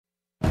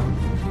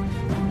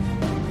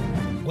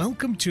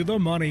Welcome to the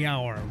Money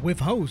Hour with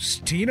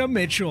host Tina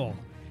Mitchell.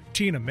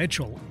 Tina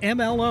Mitchell,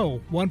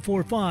 MLO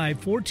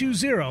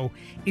 145420,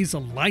 is a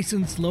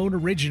licensed loan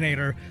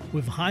originator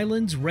with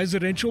Highlands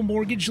Residential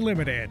Mortgage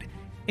Limited,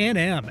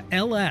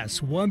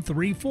 NMLS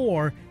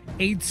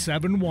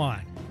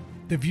 134871.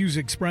 The views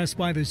expressed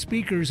by the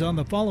speakers on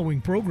the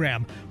following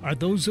program are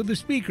those of the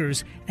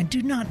speakers and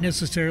do not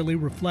necessarily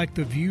reflect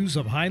the views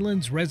of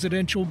Highlands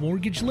Residential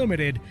Mortgage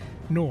Limited,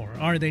 nor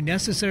are they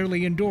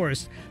necessarily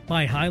endorsed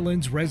by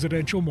Highlands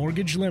Residential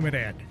Mortgage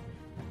Limited.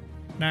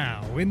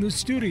 Now, in the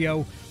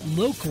studio,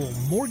 local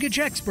mortgage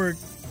expert,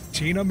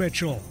 Tina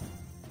Mitchell.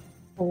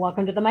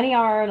 Welcome to the Money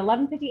Hour at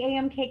 11:50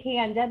 a.m.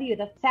 KKNW,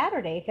 the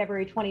Saturday,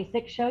 February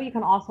 26th show. You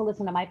can also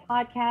listen to my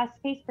podcast,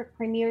 Facebook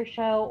premiere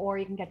show, or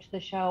you can catch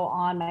the show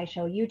on my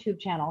show YouTube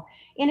channel.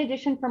 In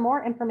addition, for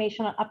more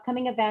information on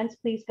upcoming events,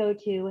 please go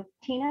to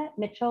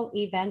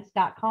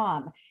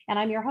tinamitchellevents.com. And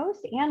I'm your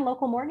host and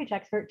local mortgage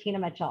expert, Tina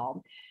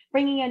Mitchell,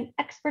 bringing in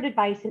expert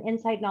advice and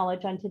inside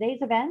knowledge on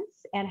today's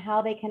events and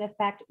how they can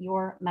affect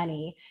your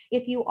money.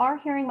 If you are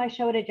hearing my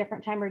show at a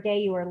different time or day,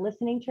 you are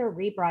listening to a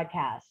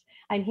rebroadcast.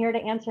 I'm here to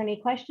answer any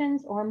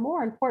questions, or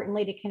more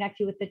importantly, to connect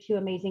you with the two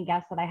amazing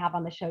guests that I have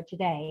on the show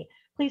today.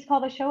 Please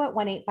call the show at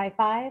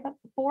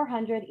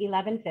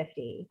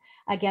 1-855-400-1150.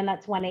 Again,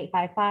 that's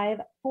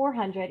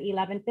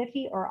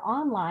 1-855-400-1150, or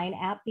online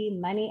at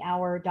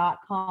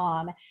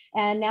themoneyhour.com.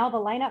 And now the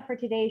lineup for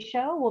today's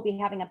show, we'll be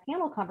having a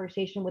panel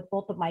conversation with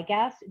both of my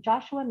guests,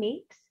 Joshua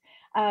Meeks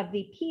of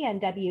the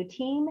PNW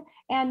team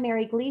and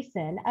Mary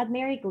Gleason of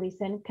Mary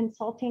Gleason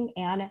Consulting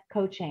and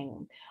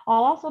Coaching.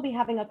 I'll also be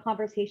having a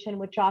conversation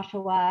with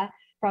Joshua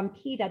from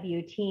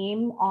PW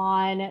team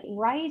on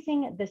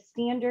rising the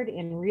standard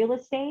in real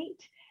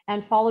estate,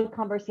 and followed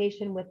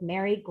conversation with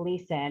Mary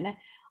Gleason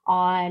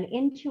on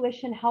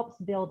intuition helps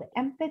build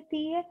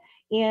empathy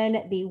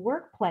in the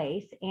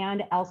workplace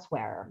and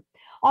elsewhere.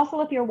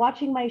 Also, if you're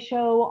watching my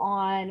show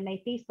on my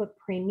Facebook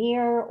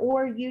premiere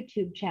or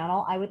YouTube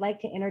channel, I would like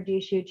to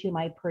introduce you to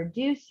my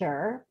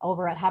producer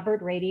over at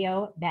Hubbard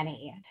Radio,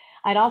 Benny.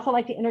 I'd also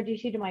like to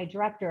introduce you to my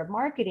director of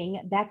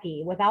marketing,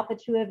 Becky. Without the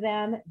two of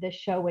them, this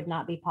show would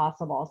not be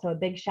possible. So a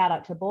big shout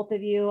out to both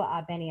of you,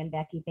 Benny and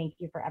Becky. Thank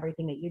you for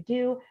everything that you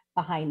do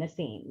behind the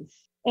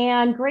scenes.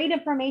 And great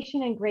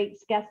information and great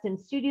guests in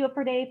studio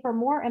for today. For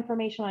more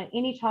information on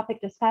any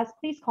topic discussed,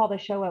 please call the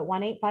show at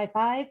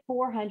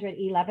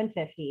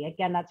 1-855-400-1150.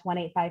 Again, that's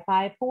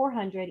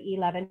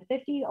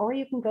 1-855-400-1150, or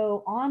you can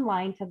go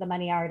online to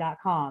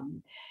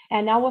themoneyhour.com.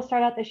 And now we'll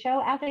start out the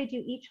show, as I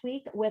do each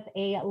week, with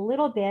a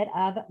little bit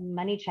of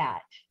money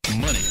chat.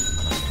 Money.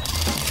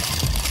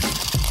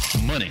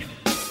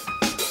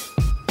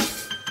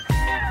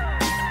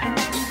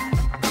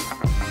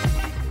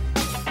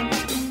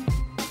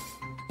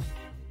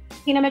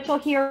 Tina Mitchell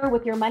here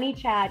with your Money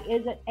Chat.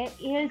 It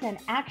is an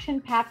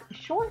action-packed,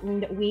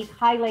 shortened week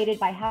highlighted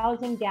by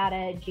housing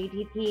data,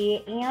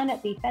 GDP, and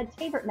the Fed's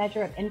favorite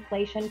measure of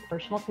inflation,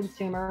 personal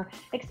consumer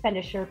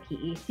expenditure,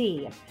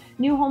 PEC.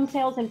 New home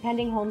sales and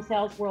pending home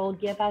sales will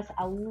give us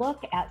a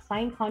look at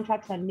signed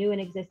contracts on new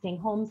and existing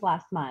homes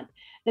last month.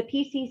 The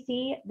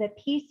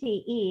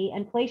PCE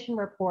inflation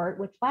report,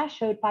 which last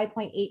showed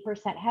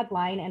 5.8%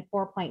 headline and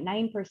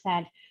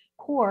 4.9%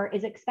 core,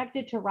 is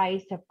expected to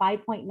rise to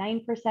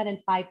 5.9% and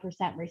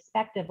 5%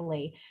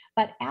 respectively.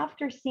 But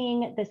after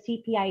seeing the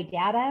CPI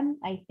data,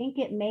 I think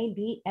it may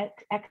beat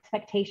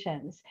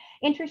expectations.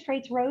 Interest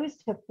rates rose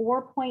to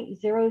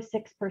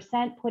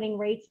 4.06%, putting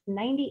rates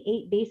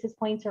 98 basis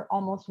points or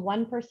almost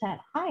 1%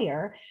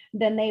 higher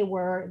than they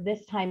were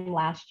this time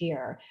last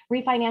year.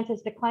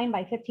 Refinances declined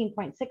by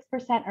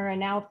 15.6% or are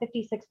now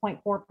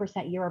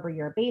 56.4%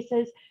 year-over-year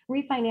basis.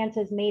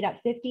 Refinances made up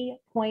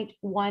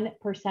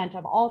 50.1%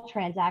 of all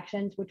transactions,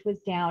 which was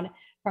down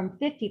from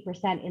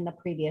 50% in the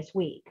previous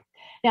week.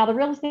 Now, the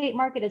real estate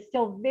market is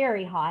still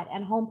very hot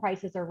and home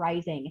prices are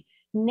rising.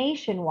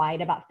 Nationwide,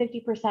 about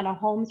 50% of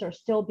homes are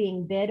still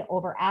being bid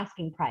over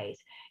asking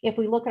price. If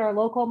we look at our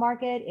local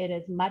market, it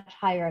is much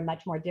higher and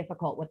much more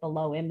difficult with the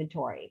low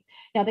inventory.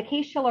 Now, the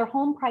Case-Shiller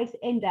Home Price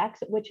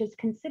Index, which is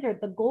considered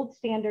the gold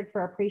standard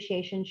for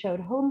appreciation, showed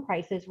home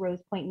prices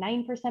rose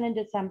 0.9% in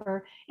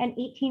December and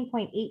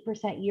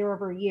 18.8% year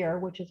over year,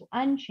 which is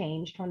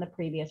unchanged from the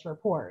previous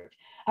report.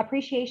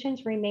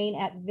 Appreciations remain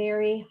at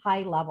very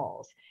high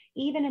levels.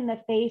 Even in the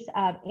face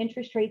of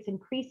interest rates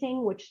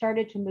increasing, which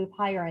started to move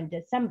higher in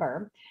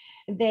December,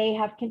 they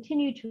have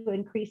continued to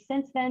increase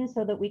since then,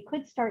 so that we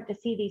could start to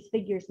see these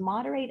figures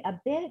moderate a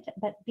bit,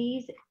 but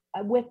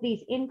with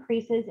these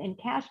increases in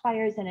cash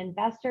buyers and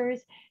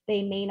investors,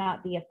 they may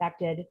not be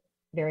affected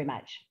very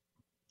much.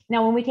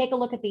 Now, when we take a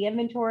look at the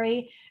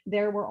inventory,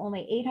 there were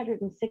only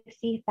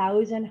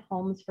 860,000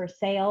 homes for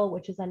sale,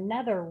 which is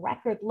another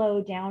record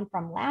low, down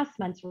from last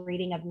month's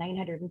reading of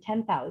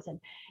 910,000.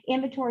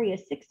 Inventory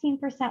is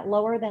 16%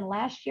 lower than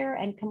last year,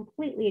 and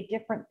completely a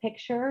different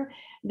picture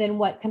than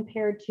what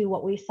compared to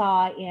what we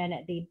saw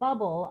in the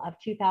bubble of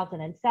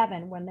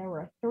 2007, when there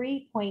were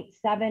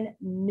 3.7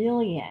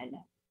 million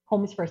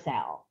homes for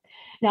sale.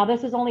 Now,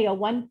 this is only a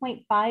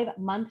 1.5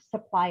 month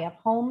supply of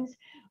homes.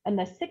 In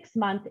the 6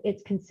 month,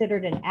 it's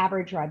considered an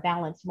average or a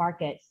balanced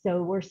market.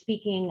 So we're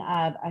speaking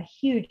of a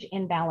huge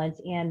imbalance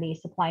in the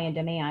supply and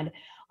demand.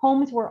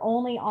 Homes were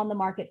only on the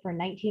market for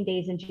 19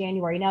 days in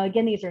January. Now,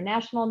 again, these are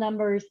national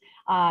numbers.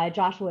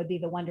 Joshua would be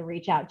the one to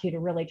reach out to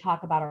really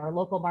talk about our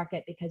local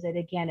market, because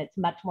it's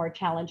much more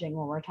challenging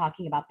when we're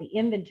talking about the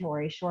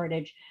inventory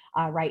shortage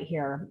right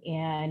here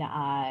in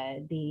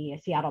the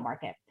Seattle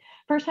market.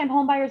 First-time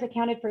home buyers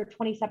accounted for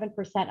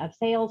 27% of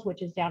sales,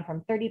 which is down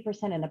from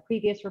 30% in the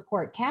previous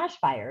report. Cash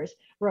buyers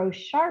rose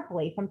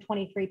sharply from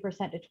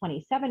 23% to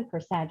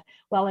 27%,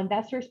 while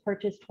investors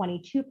purchased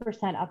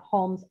 22% of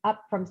homes,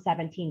 up from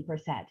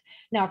 17%.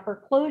 Now,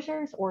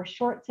 foreclosures or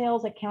short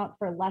sales account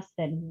for less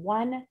than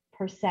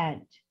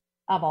 1%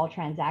 of all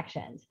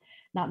transactions.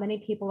 Not many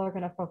people are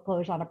going to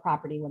foreclose on a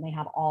property when they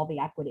have all the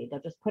equity. They'll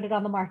just put it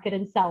on the market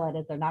and sell it,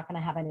 as they're not going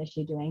to have an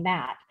issue doing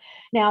that.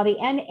 Now, the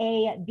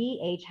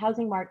NABH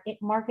Housing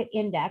Market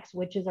Index,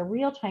 which is a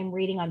real-time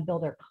reading on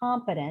builder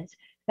confidence,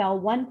 fell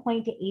 1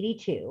 point to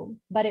 82,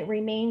 but it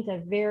remains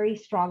a very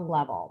strong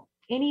level.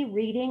 Any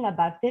reading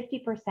above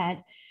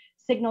 50%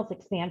 signals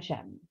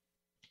expansion.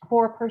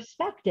 For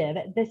perspective,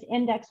 this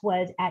index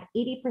was at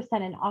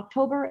 80% in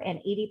October and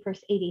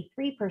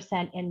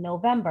 83% in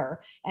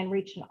November, and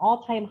reached an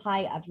all-time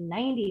high of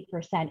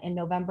 90% in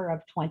November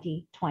of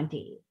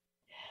 2020.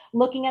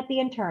 Looking at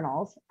the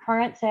internals,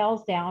 current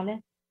sales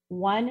down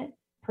 1%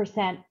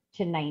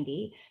 to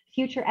 90.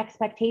 Future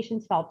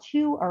expectations fell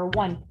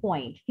 1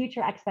 point.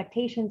 Future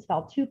expectations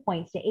fell 2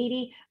 points to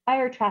 80.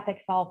 Buyer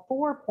traffic fell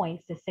 4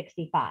 points to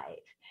 65.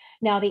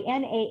 Now, the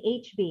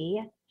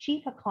NAHB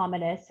chief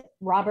economist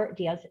Robert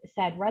Diaz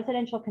said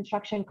residential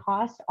construction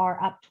costs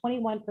are up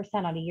 21%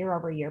 on a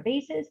year-over-year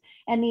basis,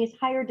 and these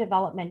higher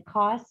development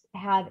costs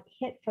have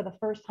hit for the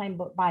first-time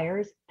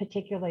buyers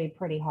particularly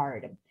pretty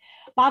hard.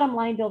 Bottom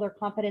line, builder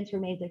confidence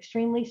remains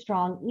extremely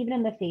strong, even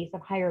in the face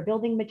of higher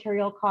building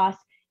material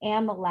costs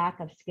and the lack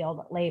of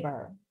skilled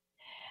labor.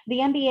 The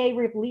MBA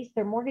released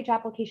their mortgage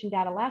application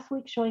data last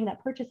week, showing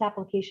that purchase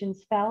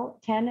applications fell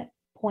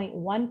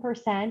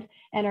 10.1%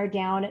 and are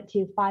down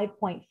to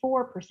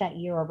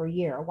 5.4% year over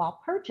year, while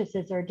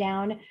purchases are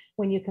down.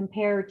 When you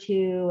compare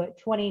to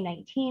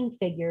 2019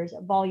 figures,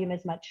 volume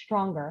is much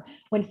stronger.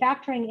 When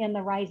factoring in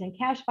the rise in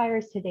cash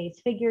buyers,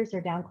 today's figures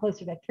are down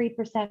closer to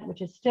 3%,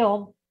 which is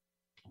still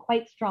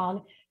quite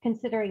strong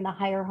considering the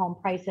higher home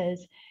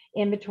prices,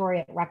 inventory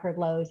at record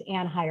lows,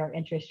 and higher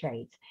interest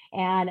rates.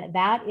 And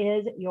that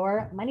is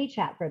your money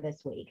chat for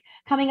this week.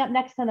 Coming up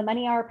next on the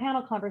Money Hour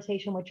panel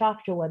conversation with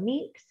Joshua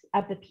Meeks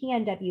of the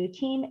PNW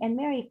team and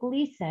Mary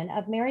Gleason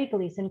of Mary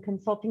Gleason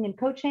Consulting and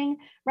Coaching,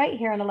 right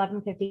here on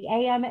 1150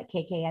 AM at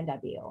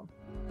KKNW.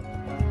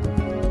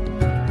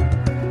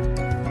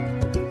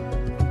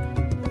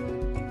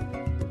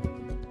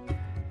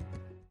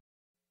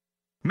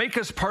 Make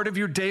us part of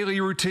your daily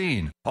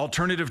routine.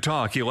 Alternative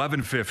Talk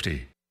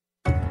 1150.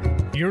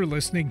 You're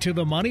listening to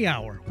the Money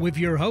Hour with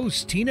your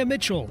host, Tina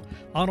Mitchell,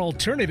 on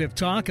Alternative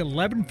Talk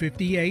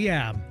 1150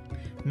 AM.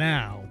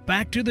 Now,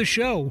 back to the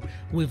show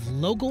with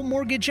local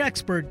mortgage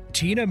expert,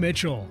 Tina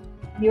Mitchell.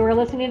 You are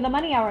listening to the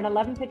Money Hour on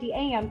 1150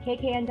 AM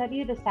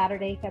KKNW, the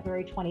Saturday,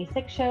 February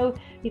 26th show.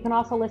 You can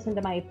also listen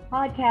to my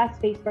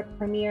podcast, Facebook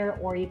premiere,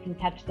 or you can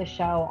catch the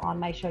show on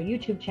my show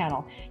YouTube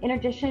channel. In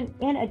addition,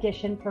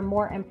 for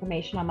more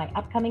information on my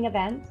upcoming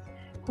events,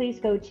 please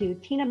go to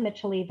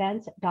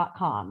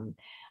TinaMitchellEvents.com.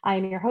 I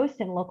am your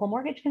host and local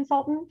mortgage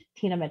consultant,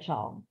 Tina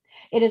Mitchell.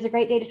 It is a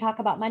great day to talk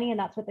about money, and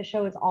that's what the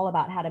show is all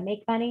about: how to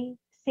make money,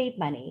 save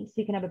money, so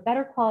you can have a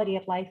better quality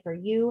of life for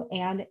you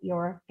and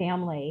your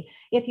family.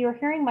 If you're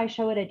hearing my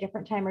show at a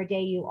different time or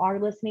day, you are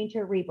listening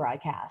to a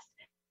rebroadcast.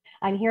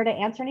 I'm here to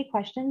answer any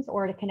questions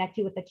or to connect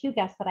you with the two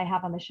guests that I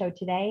have on the show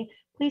today.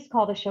 Please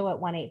call the show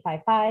at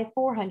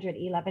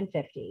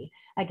 1-855-400-1150.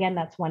 Again,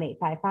 that's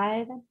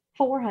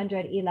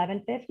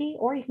 1-855-400-1150,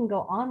 or you can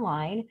go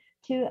online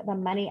to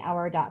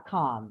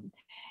themoneyhour.com.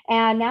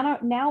 And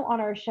now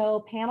on our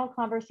show, panel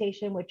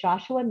conversation with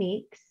Joshua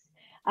Meeks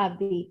of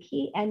the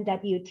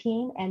PNW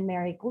team and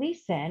Mary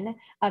Gleason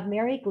of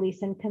Mary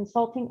Gleason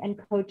Consulting and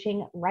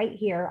Coaching, right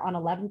here on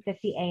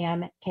 1150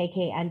 AM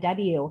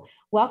KKNW.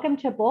 Welcome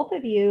to both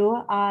of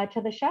you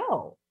to the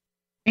show.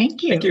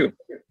 Thank you. Thank you.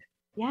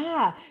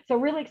 Yeah, so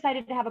really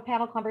excited to have a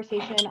panel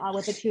conversation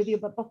with the two of you.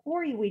 But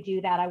before we do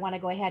that, I want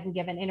to go ahead and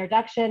give an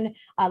introduction,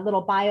 a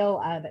little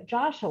bio of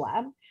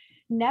Joshua.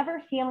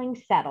 Never feeling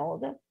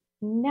settled,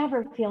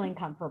 never feeling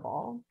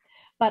comfortable,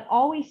 but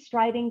always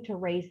striving to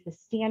raise the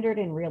standard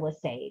in real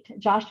estate.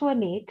 Joshua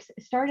Meeks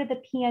started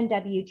the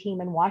PNW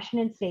team in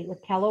Washington State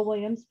with Keller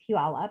Williams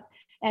Puyallup,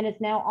 and is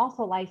now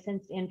also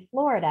licensed in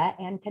Florida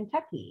and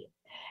Kentucky.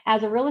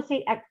 As a real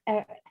estate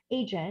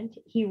agent,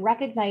 he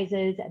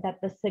recognizes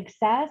that the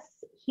success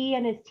he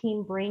and his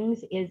team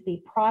brings is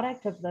the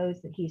product of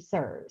those that he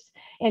serves.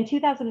 In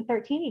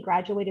 2013, he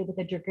graduated with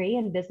a degree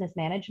in business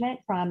management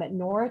from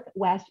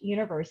Northwest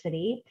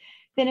University,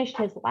 finished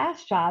his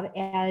last job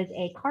as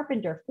a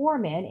carpenter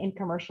foreman in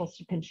commercial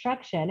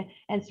construction,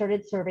 and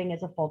started serving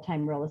as a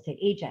full-time real estate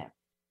agent.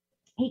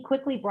 He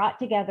quickly brought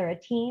together a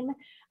team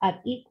of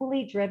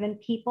equally driven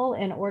people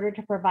in order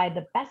to provide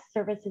the best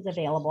services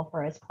available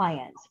for his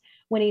clients.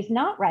 When he's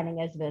not running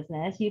his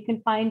business, you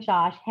can find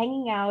Josh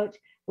hanging out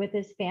with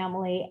his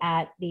family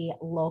at the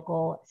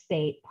local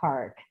state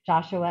park.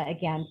 Joshua,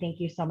 again, thank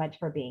you so much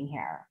for being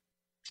here.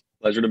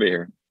 Pleasure to be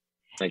here.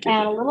 Thank you.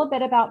 And a little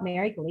bit about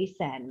Mary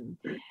Gleason.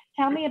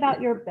 Tell me about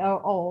your,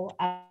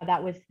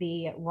 that was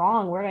the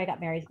wrong word. I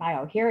got Mary's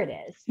bio. Here it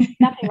is.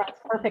 Nothing runs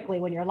perfectly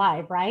when you're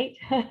live, right?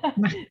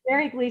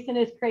 Mary Gleason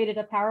has created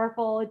a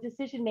powerful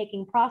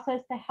decision-making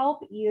process to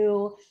help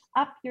you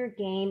up your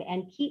game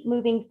and keep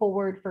moving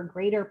forward for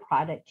greater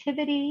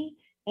productivity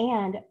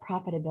and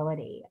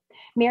profitability.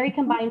 Mary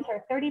combines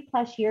her 30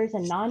 plus years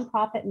in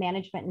nonprofit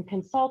management and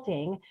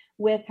consulting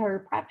with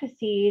her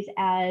practices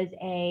as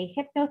a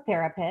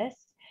hypnotherapist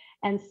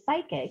and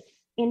psychic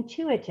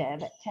intuitive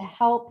to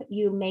help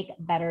you make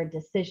better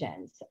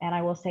decisions. And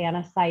I will say on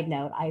a side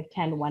note, I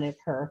attend one of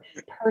her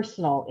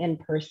personal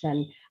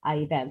in-person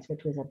events,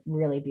 which was a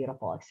really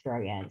beautiful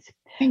experience.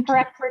 Her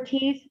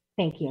expertise,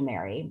 thank you,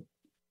 Mary.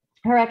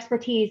 Her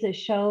expertise has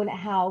shown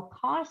how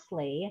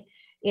costly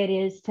it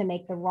is to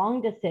make the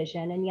wrong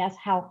decision, and yes,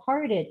 how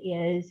hard it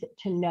is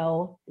to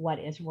know what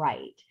is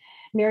right.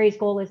 Mary's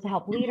goal is to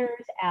help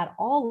leaders at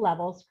all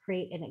levels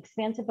create an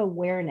expansive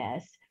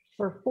awareness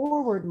for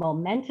forward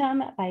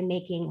momentum by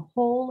making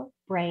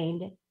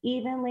whole-brained,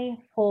 evenly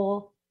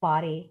whole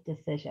body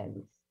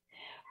decisions.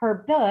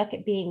 Her book,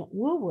 Being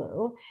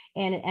Woo-Woo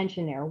in an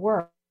Engineer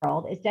World,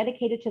 is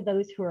dedicated to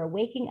those who are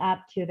waking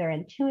up to their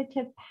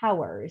intuitive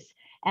powers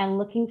and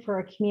looking for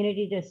a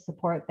community to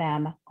support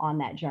them on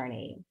that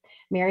journey.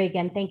 Mary,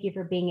 again, thank you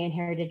for being in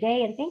here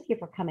today, and thank you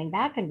for coming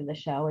back into the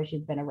show as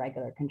you've been a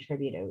regular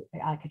contributor.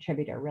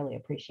 Really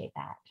appreciate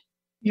that.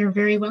 You're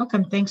very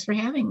welcome. Thanks for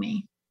having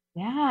me.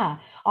 Yeah.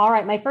 All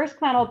right. My first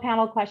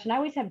panel question. I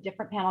always have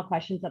different panel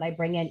questions that I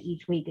bring in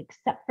each week,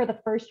 except for the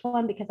first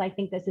one, because I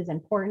think this is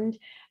important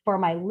for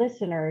my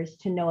listeners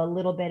to know a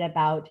little bit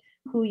about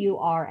who you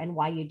are and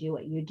why you do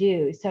what you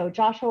do. So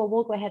Joshua,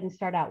 we'll go ahead and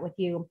start out with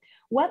you.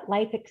 What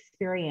life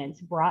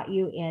experience brought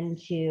you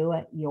into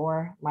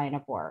your line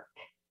of work?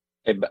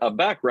 A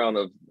background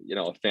of,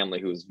 a family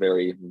who's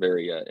very,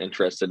 very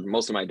interested,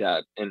 most of my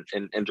dad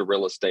into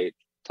real estate,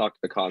 talked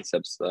the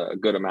concepts a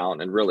good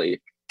amount and really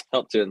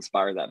helped to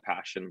inspire that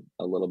passion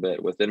a little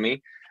bit within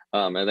me.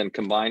 And then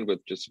combined with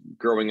just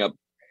growing up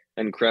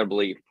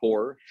incredibly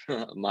poor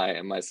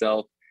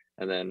myself,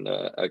 and then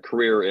a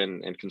career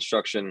in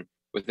construction,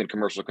 within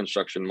commercial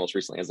construction, most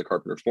recently as a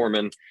carpenter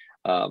foreman,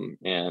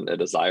 and a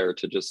desire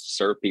to just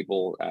serve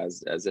people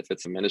as if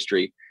it's a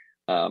ministry,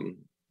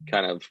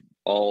 kind of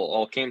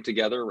all came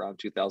together around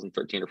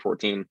 2013 or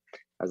 14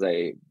 as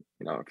I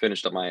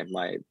finished up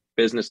my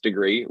business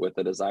degree with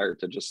a desire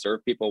to just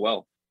serve people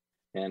well.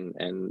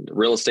 And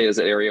real estate is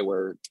an area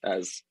where,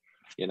 as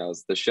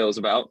the show's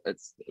about,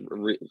 it's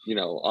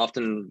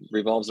often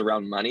revolves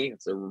around money.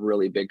 It's a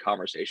really big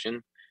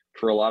conversation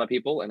for a lot of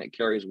people, and it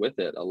carries with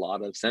it a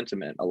lot of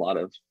sentiment, a lot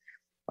of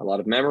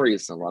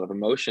memories, a lot of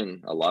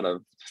emotion, a lot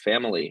of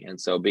family. And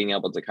so being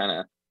able to kind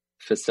of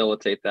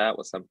facilitate that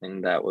was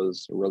something that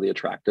was really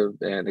attractive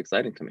and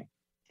exciting to me.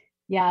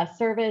 Yeah,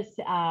 service,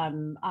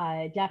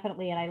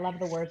 definitely. And I love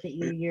the words that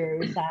you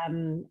use,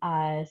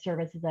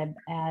 service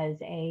as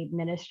a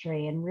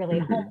ministry, and really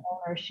home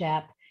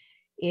ownership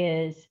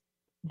is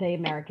the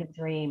American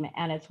dream.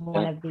 And it's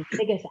one of the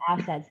biggest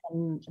assets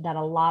that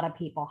a lot of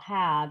people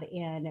have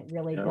in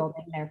really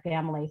building their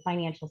family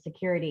financial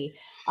security.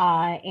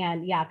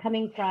 And yeah,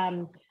 coming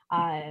from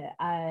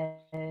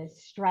a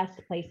stressed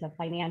place of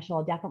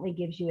financial definitely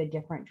gives you a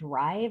different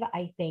drive,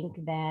 I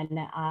think, than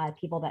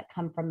people that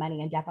come from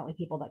money, and definitely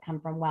people that come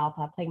from wealth.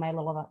 Playing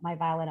my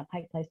violin at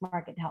Pike Place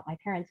Market to help my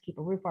parents keep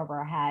a roof over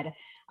our head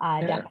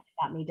definitely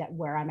got me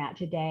where I'm at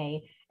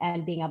today,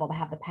 and being able to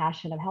have the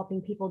passion of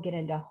helping people get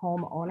into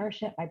home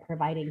ownership by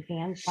providing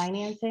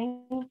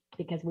financing,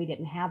 because we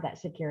didn't have that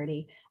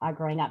security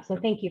growing up. So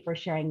thank you for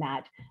sharing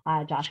that,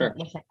 Josh. Sure. It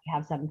looks like we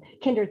have some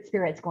kindred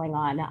spirits going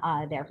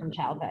on there from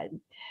childhood.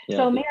 Yeah.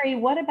 So Mary,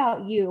 what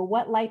about you?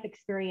 What life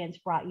experience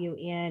brought you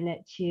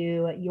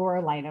into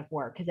your line of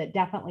work? Because it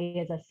definitely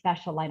is a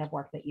special line of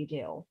work that you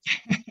do.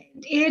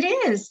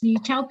 It is. You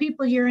tell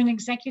people you're an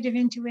executive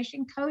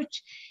intuition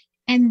coach,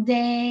 and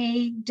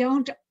they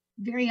don't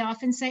very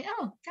often say,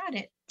 oh, got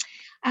it.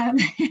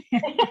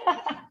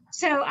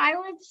 So I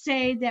would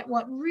say that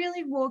what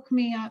really woke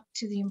me up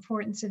to the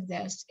importance of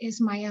this is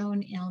my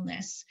own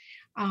illness.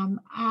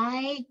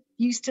 I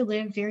used to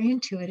live very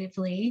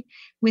intuitively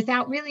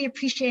without really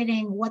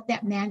appreciating what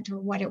that meant or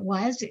what it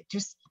was. It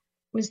just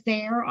was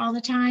there all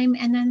the time.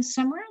 And then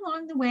somewhere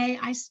along the way,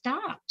 I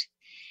stopped.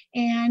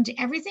 And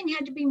everything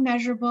had to be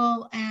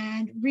measurable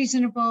and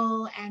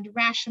reasonable and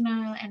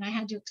rational. And I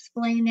had to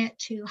explain it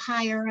to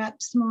higher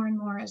ups more and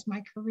more as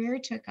my career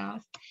took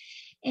off.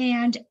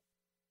 And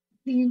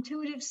the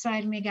intuitive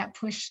side of me got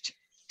pushed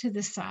to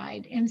the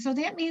side. And so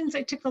that means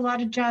I took a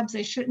lot of jobs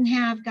I shouldn't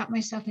have, got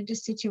myself into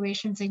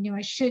situations I knew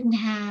I shouldn't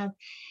have.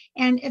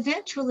 And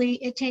eventually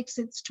it takes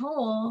its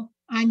toll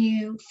on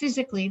you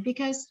physically,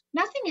 because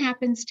nothing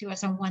happens to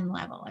us on one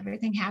level.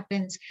 Everything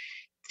happens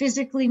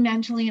physically,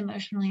 mentally,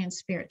 emotionally, and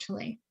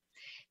spiritually.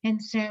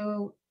 And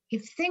so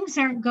if things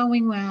aren't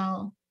going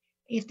well,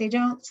 if they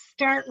don't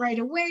start right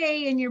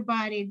away in your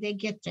body, they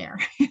get there.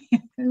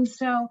 And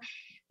so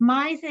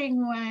my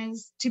thing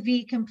was to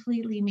be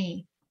completely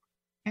me.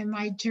 And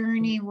my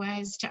journey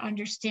was to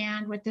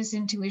understand what this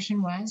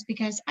intuition was,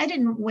 because I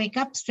didn't wake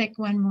up sick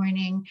one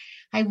morning.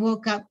 I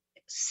woke up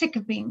sick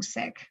of being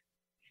sick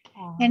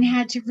and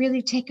had to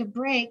really take a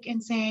break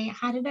and say,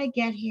 how did I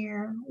get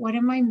here? What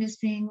am I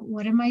missing?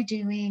 What am I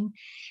doing?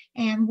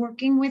 And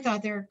working with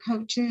other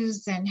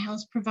coaches and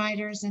health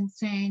providers and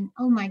saying,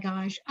 oh my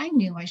gosh, I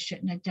knew I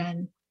shouldn't have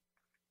done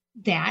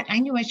that. I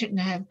knew I shouldn't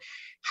have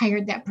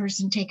hired that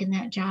person, taken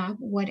that job,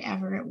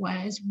 whatever it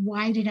was.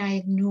 Why did I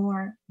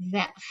ignore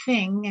that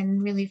thing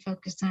and really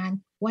focus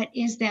on what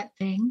is that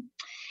thing?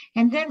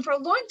 And then for a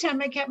long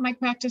time, I kept my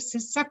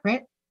practices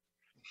separate.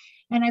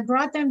 And I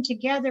brought them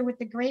together with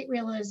the great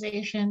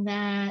realization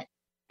that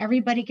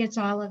everybody gets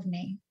all of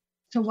me.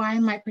 So why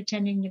am I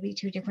pretending to be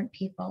two different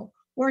people?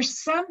 Or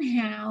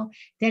somehow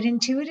that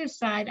intuitive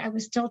side, I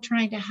was still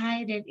trying to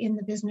hide it in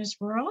the business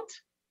world.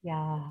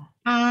 Yeah.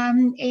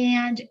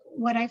 And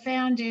what I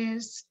found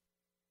is,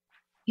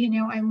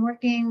 I'm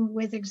working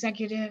with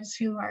executives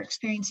who are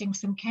experiencing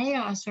some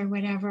chaos or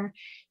whatever.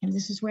 And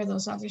this is where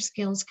those other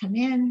skills come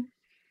in.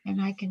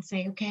 And I can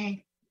say,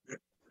 okay,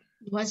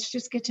 let's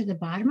just get to the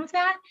bottom of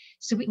that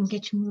so we can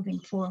get you moving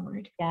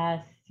forward.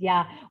 Yes.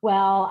 Yeah.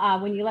 Well,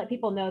 when you let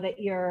people know that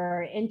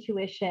you're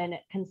intuition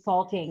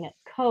consulting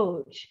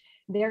coach,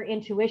 their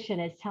intuition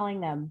is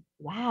telling them,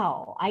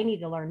 wow, I need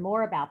to learn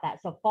more about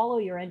that. So follow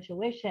your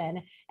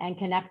intuition and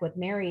connect with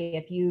Mary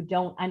if you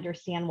don't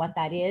understand what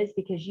that is,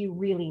 because you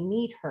really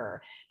need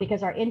her,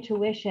 because our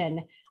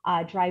intuition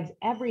drives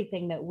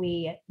everything that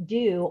we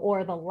do,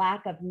 or the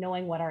lack of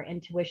knowing what our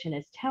intuition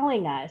is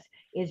telling us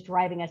is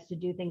driving us to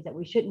do things that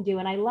we shouldn't do.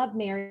 And I love,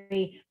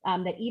 Mary,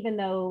 that even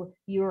though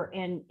you're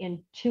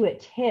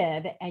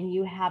intuitive and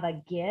you have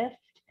a gift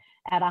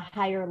at a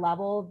higher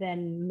level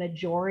than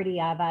majority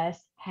of us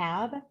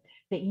have,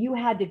 that you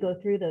had to go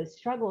through those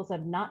struggles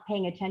of not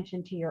paying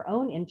attention to your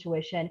own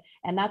intuition.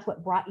 And that's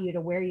what brought you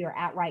to where you're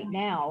at right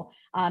now.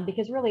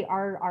 Because really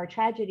our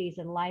tragedies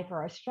in life,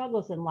 or our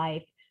struggles in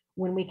life,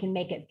 when we can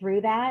make it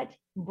through that,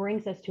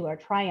 brings us to our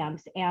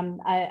triumphs. And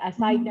a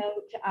side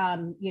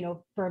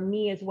note, for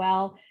me as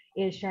well,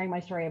 is sharing my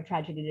story of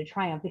tragedy to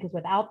triumph, because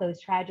without those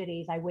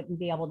tragedies, I wouldn't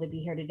be able to be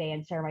here today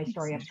and share my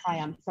story of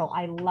triumph. So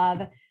I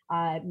love,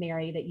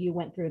 Mary, that you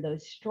went through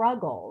those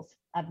struggles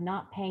of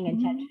not paying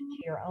attention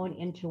to your own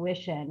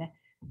intuition,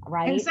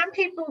 right? And some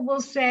people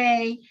will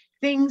say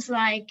things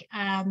like,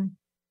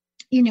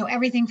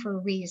 everything for a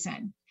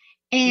reason.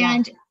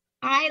 And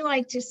I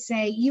like to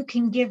say you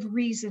can give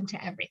reason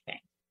to everything.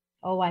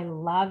 Oh, I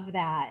love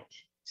that.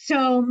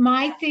 So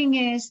my thing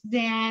is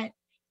that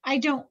I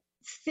don't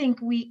think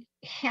we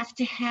have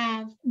to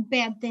have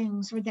bad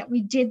things, or that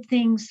we did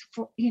things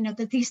for,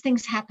 that these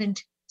things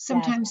happened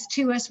sometimes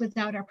to us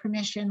without our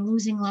permission,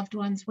 losing loved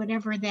ones,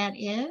 whatever that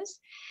is.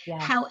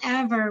 Yes.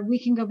 However, we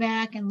can go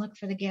back and look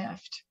for the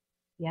gift.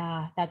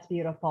 Yeah, that's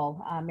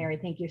beautiful. Mary,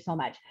 thank you so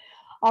much.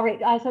 All right.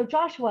 So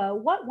Joshua,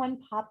 what one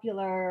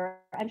popular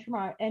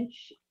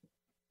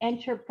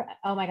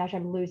oh my gosh,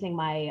 I'm losing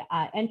my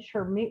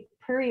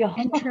entrepreneurial.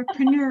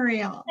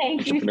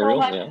 Thank you so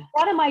much. Yeah.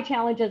 One of my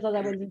challenges is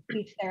I was in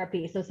speech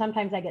therapy, so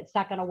sometimes I get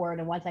stuck on a word,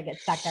 and once I get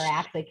stuck there, I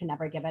actually can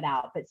never give it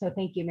out. But so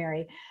thank you,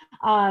 Mary.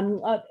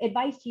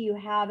 Advice do you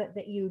have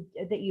that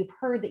you've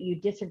heard that you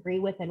disagree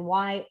with, and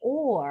why?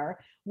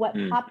 Or what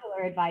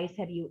popular advice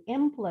have you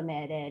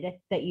implemented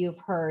that you've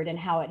heard and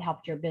how it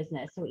helped your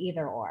business? So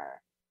either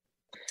or.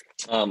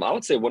 I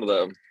would say one of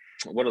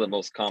the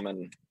most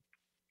common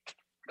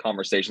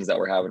conversations that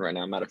we're having right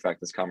now. Matter of fact,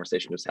 this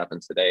conversation just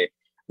happened today.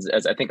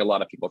 As I think a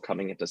lot of people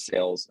coming into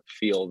sales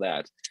feel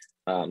that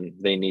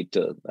they need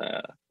to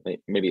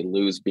maybe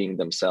lose being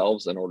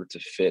themselves in order to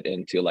fit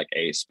into like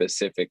a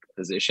specific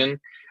position.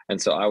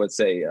 And so I would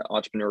say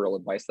entrepreneurial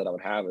advice that I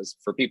would have is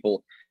for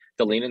people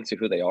to lean into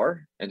who they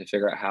are and to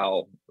figure out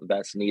how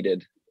that's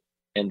needed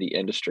in the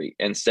industry,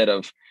 instead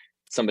of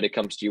somebody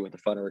comes to you with a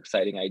fun or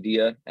exciting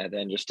idea and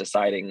then just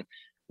deciding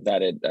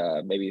that it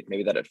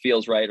maybe that it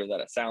feels right, or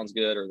that it sounds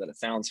good, or that it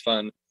sounds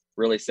fun.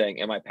 Really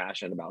saying, am I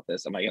passionate about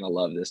this? Am I going to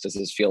love this? Does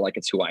this feel like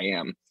it's who I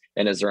am?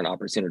 And is there an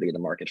opportunity in the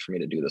market for me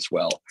to do this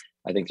well?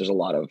 I think there's a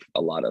lot of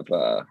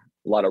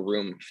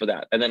room for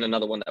that. And then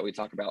another one that we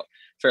talk about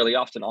fairly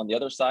often on the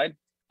other side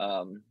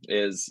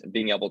is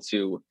being able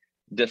to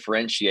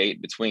differentiate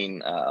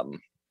between a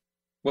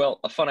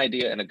fun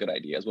idea and a good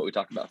idea is what we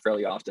talk about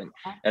fairly often.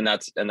 And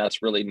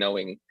that's really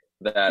knowing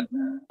that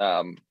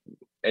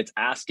it's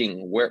asking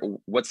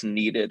what's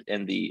needed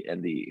in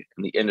the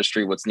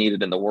industry, what's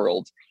needed in the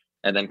world,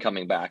 and then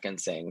coming back and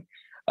saying,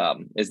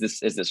 is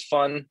this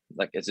fun?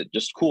 Like, is it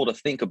just cool to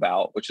think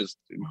about, which is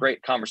a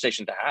great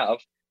conversation to have.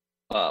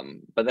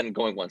 But then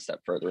going one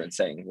step further and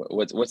saying,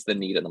 what's the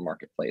need in the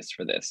marketplace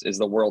for this? Is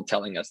the world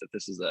telling us that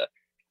this is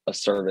a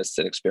service,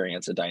 an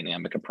experience, a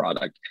dynamic, a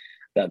product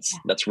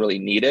that's really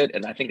needed.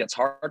 And I think that's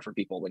hard for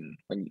people when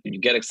you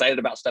get excited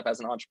about stuff as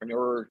an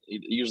entrepreneur.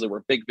 Usually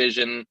we're big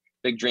vision,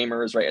 big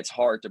dreamers, right? It's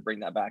hard to bring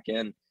that back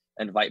in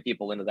and invite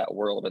people into that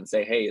world and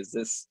say, hey, is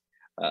this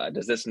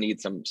does this need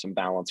some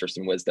balance or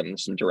some wisdom,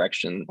 some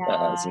direction,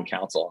 some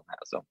counsel on that?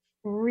 So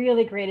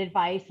really great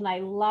advice. And I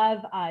love,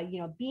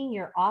 being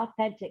your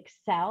authentic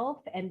self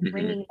and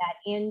bringing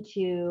that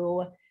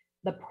into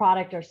the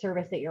product or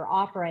service that you're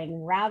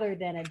offering, rather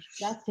than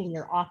adjusting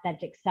your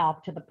authentic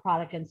self to the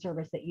product and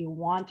service that you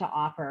want to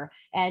offer.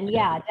 And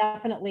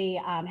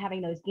definitely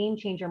having those game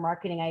changer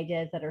marketing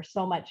ideas that are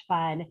so much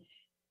fun,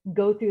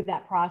 go through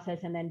that process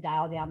and then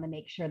dial down to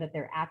make sure that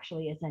there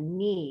actually is a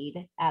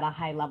need at a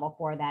high level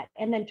for that,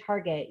 and then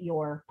target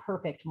your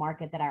perfect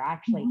market that are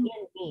actually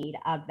in need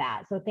of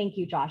that. So thank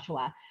you,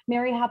 Joshua.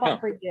 Mary, how about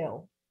for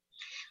you?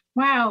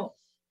 Wow,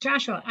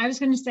 Joshua, I was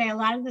going to say a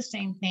lot of the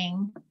same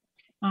things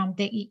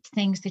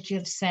that you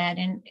have said,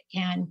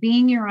 and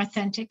being your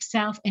authentic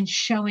self and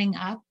showing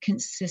up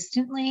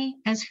consistently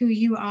as who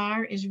you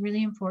are is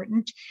really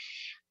important.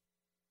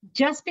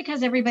 Just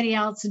because everybody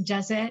else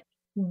does it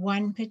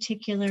one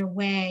particular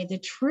way, the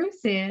truth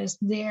is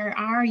there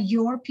are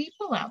your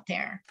people out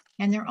there,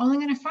 and they're only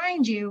going to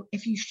find you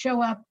if you show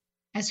up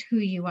as who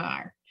you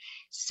are.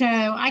 So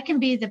I can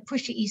be the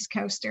pushy East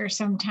Coaster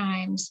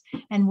sometimes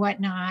and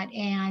whatnot.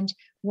 And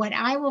what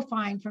I will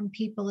find from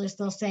people is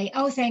they'll say,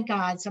 oh, thank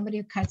God, somebody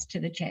who cuts to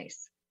the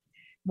chase.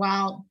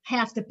 While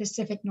half the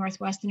Pacific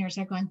Northwesterners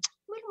are going,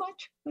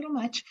 little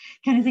much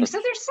kind of thing. So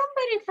there's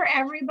somebody for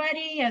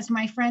everybody. As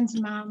my friend's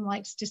mom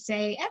likes to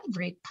say,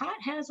 every pot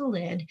has a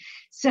lid.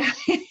 So,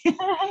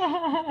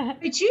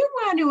 but you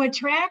want to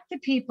attract the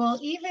people,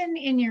 even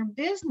in your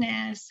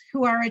business,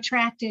 who are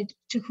attracted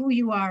to who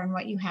you are and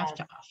what you have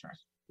to offer.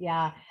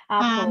 Yeah,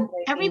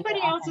 absolutely.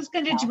 Everybody else is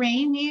going to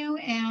drain you,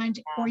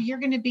 or you're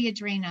going to be a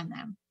drain on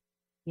them.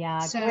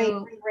 Yeah,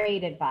 so,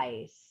 great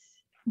advice.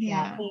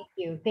 Yeah,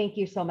 thank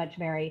you so much,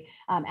 Mary.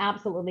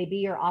 Absolutely, be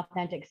your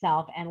authentic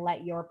self and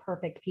let your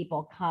perfect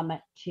people come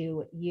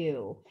to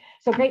you.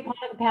 So great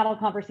panel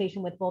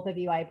conversation with both of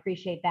you. I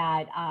appreciate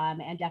that,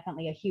 and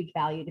definitely a huge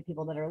value to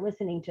people that are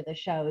listening to the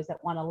shows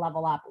that want to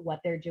level up what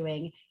they're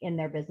doing in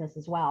their business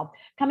as well.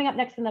 Coming up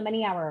next in the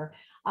Money Hour,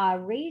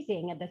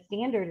 raising the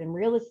standard in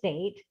real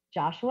estate,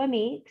 Joshua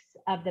Meeks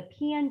of the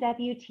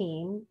PNW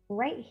team,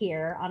 right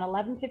here on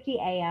 1150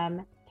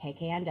 AM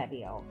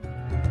KKNW.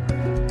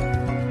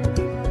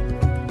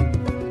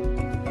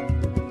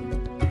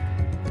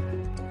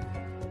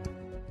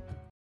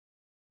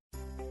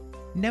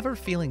 Never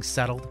feeling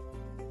settled,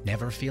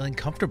 never feeling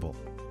comfortable,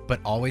 but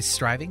always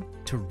striving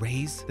to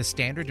raise the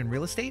standard in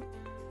real estate?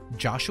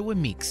 Joshua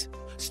Meeks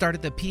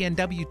started the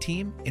PNW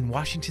team in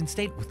Washington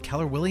State with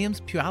Keller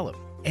Williams Puyallup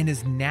and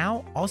is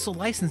now also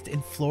licensed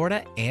in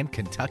Florida and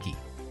Kentucky.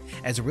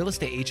 As a real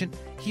estate agent,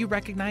 he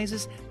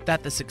recognizes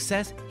that the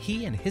success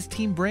he and his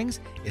team brings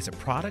is a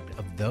product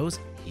of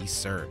those he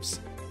serves.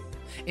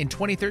 In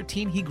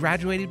 2013, he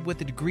graduated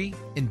with a degree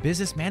in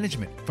business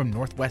management from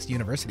Northwest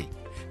University,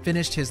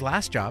 finished his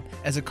last job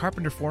as a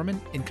carpenter foreman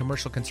in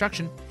commercial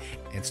construction,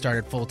 and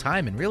started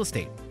full-time in real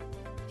estate.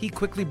 He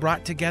quickly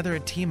brought together a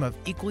team of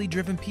equally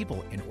driven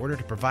people in order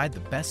to provide the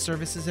best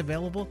services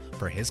available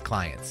for his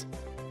clients.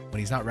 When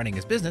he's not running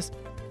his business,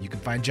 you can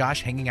find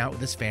Josh hanging out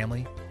with his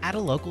family at a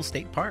local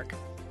state park.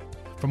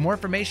 For more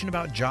information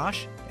about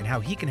Josh and how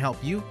he can help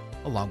you,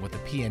 along with the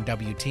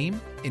PNW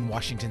team in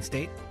Washington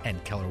State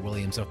and Keller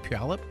Williams of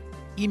Puyallup,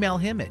 email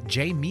him at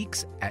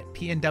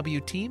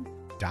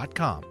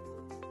jmeeks@pnwteam.com.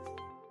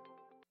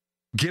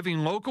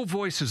 Giving local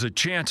voices a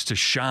chance to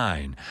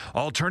shine.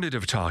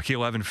 Alternative Talk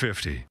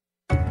 1150.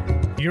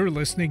 You're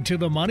listening to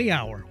The Money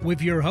Hour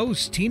with your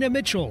host, Tina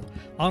Mitchell,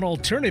 on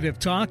Alternative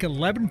Talk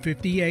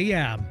 1150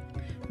 AM.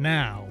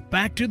 Now,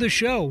 back to the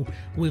show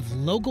with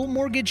local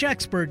mortgage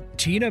expert,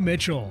 Tina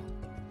Mitchell.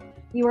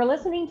 You are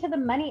listening to the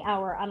Money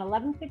Hour on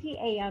 1150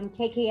 AM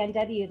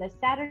KKNW, the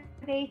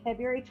Saturday,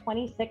 February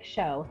 26th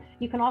show.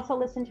 You can also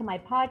listen to my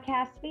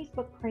podcast,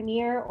 Facebook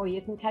premiere, or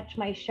you can catch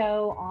my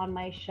show on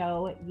my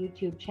show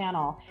YouTube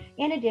channel.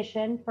 In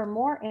addition, for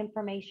more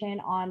information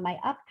on my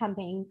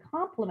upcoming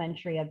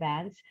complimentary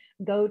events,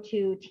 go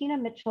to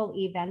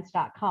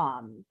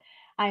tinamitchellevents.com.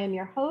 I am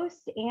your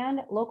host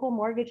and local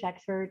mortgage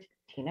expert,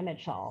 Tina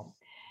Mitchell.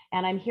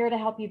 And I'm here to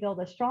help you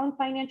build a strong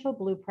financial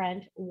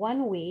blueprint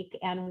 1 week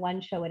and one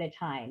show at a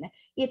time.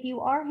 If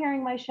you are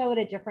hearing my show at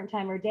a different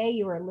time or day,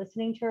 you are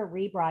listening to a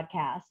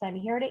rebroadcast. I'm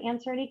here to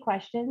answer any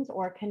questions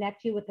or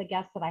connect you with the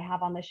guests that I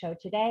have on the show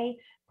today.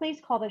 Please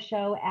call the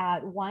show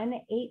at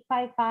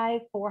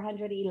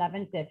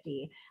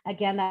 1-855-400-1150.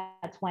 Again,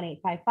 that's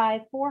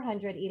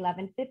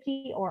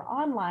 1-855-400-1150 or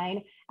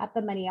online at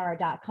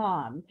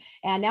themoneyhour.com.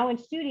 And now in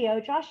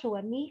studio,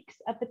 Joshua Meeks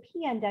of the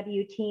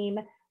PNW team,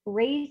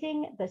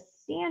 Raising the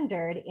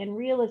Standard in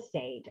Real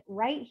Estate,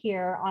 right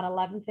here on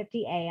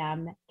 1150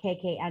 AM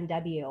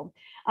KKNW.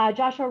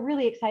 Joshua,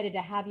 really excited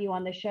to have you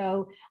on the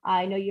show.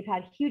 I know you've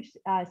had huge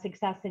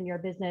success in your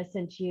business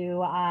since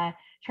you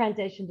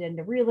transitioned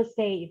into real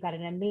estate. You've got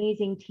an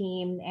amazing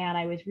team, and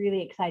I was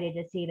really excited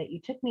to see that you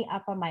took me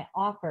up on my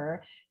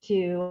offer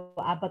to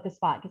book a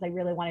spot, because I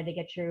really wanted to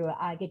get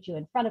you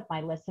in front of my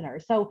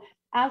listeners. So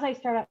as I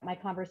start up my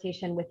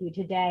conversation with you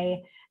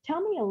today, tell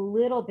me a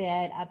little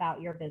bit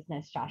about your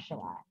business,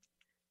 Joshua.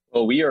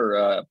 Well, we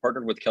are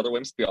partnered with Keller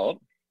Williams Puyallup.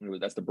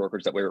 That's the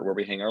brokerage where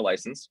we hang our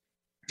license.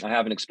 I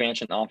have an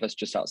expansion office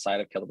just outside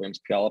of Keller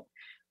Williams Puyallup,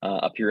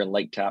 up here in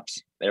Lake Tapps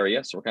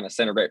area. So we're kind of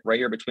centered right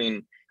here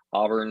between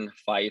Auburn,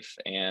 Fife,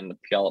 and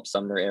Puyallup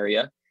Sumner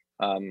area.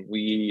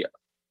 We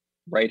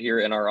right here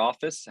in our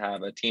office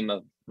have a team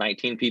of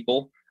 19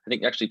 people. I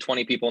think actually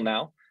 20 people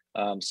now.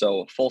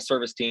 So full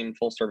service team,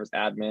 full service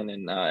admin,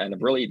 and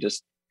have really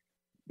just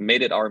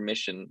made it our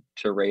mission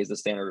to raise the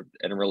standard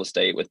in real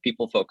estate with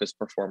people-focused,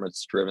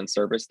 performance-driven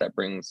service that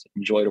brings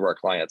joy to our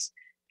clients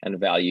and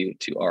value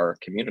to our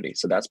community.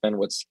 So that's been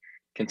what's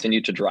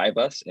continued to drive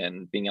us,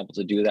 and being able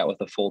to do that with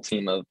a full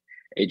team of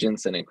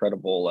agents and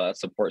incredible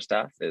support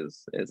staff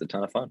is a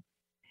ton of fun.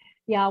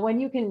 Yeah, when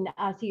you can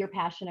see your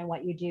passion in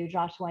what you do,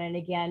 Joshua, and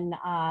again,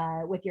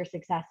 with your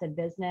success in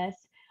business,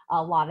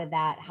 a lot of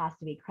that has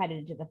to be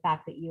credited to the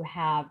fact that you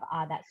have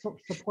that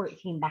support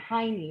team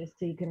behind you,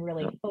 so you can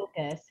really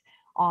focus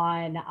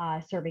on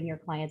serving your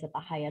clients at the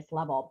highest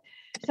level.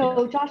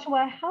 So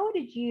Joshua, how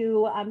did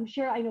you, I'm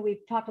sure, I know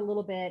we've talked a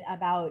little bit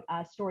about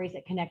stories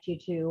that connect you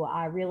to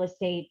real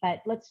estate,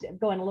 but let's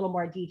go in a little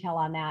more detail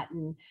on that,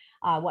 and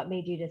what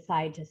made you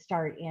decide to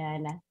start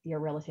in your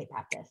real estate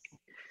practice?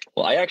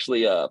 Well, I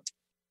actually,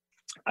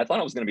 I thought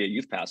I was going to be a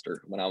youth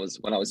pastor when I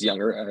was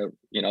younger.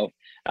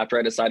 After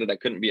I decided I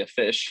couldn't be a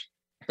fish,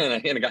 and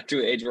I got to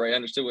an age where I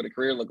understood what a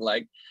career looked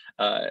like.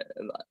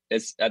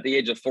 It's at the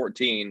age of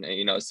 14.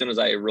 As soon as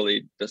I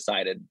really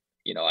decided,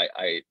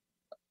 I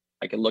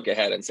could look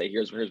ahead and say,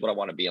 here's what I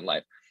want to be in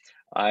life.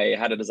 I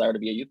had a desire to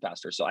be a youth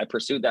pastor, so I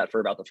pursued that for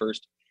about the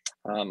first,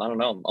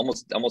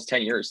 almost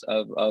 10 years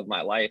of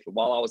my life.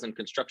 While I was in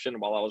construction,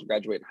 while I was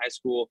graduating high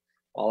school,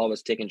 while I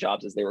was taking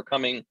jobs as they were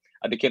coming,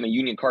 I became a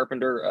union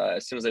carpenter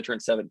as soon as I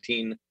turned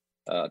 17.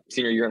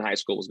 Senior year in high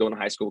school, was going to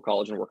high school,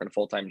 college, and working a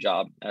full-time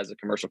job as a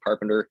commercial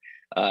carpenter,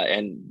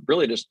 and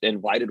really just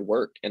invited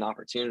work and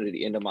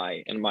opportunity into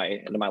my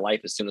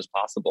life as soon as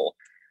possible.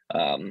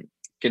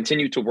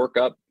 Continued to work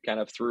up kind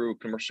of through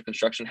commercial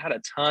construction. Had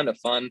a ton of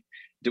fun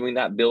doing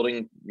that,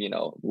 building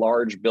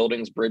large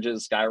buildings,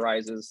 bridges, sky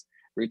rises,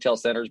 retail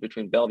centers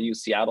between Bellevue,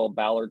 Seattle,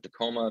 Ballard,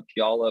 Tacoma,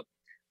 Puyallup,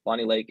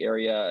 Bonnie Lake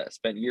area.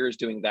 Spent years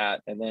doing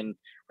that, and then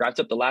wrapped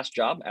up the last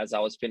job as I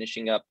was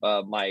finishing up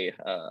my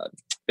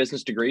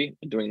business degree,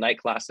 doing night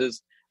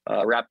classes.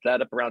 Wrapped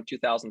that up around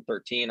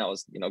 2013. I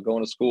was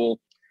going to school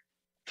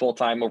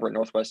full-time over at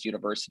Northwest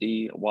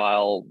University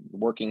while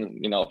working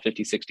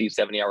 50, 60,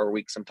 70-hour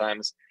weeks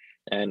sometimes,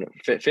 and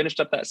finished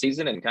up that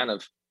season, and kind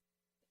of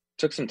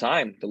took some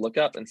time to look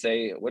up and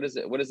say, what does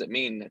it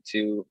mean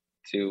to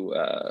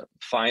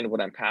find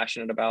what I'm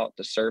passionate about,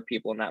 to serve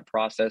people in that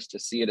process, to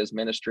see it as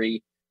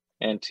ministry,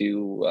 and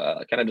to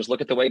kind of just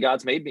look at the way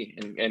God's made me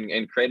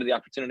and created the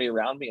opportunity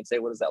around me and say,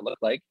 what does that look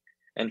like?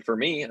 And for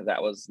me,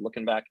 that was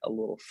looking back a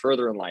little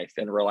further in life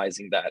and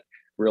realizing that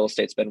real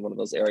estate's been one of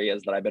those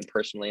areas that I've been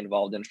personally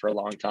involved in for a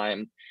long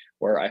time,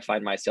 where I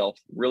find myself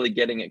really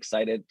getting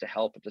excited to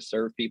help, to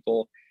serve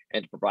people,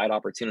 and to provide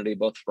opportunity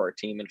both for our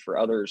team and for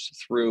others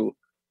through,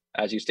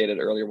 as you stated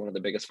earlier, one of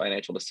the biggest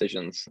financial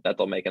decisions that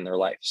they'll make in their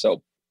life.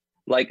 So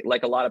like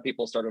a lot of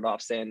people started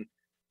off saying,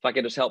 if I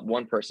could just help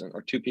one person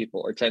or 2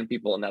 people or 10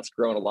 people, and that's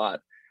grown a lot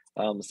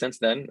since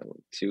then,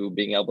 to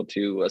being able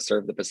to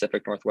serve the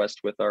Pacific Northwest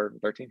with our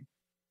team.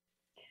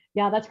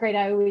 Yeah, that's great.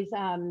 I always,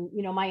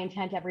 my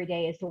intent every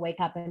day is to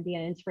wake up and be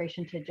an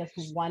inspiration to just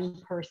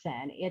one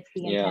person. It's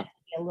the intent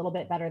to be a little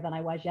bit better than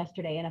I was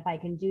yesterday. And if I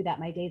can do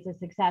that, my day's a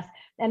success.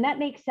 And that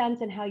makes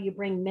sense in how you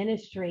bring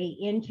ministry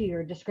into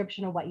your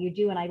description of what you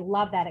do. And I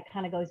love that. It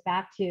kind of goes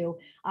back to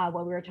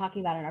what we were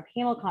talking about in our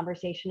panel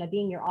conversation of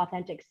being your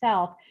authentic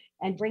self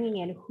and bringing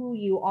in who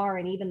you are,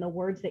 and even the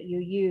words that you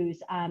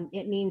use.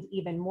 It means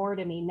even more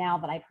to me now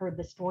that I've heard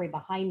the story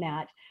behind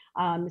that.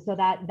 So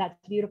that's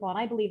beautiful. And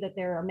I believe that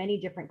there are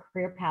many different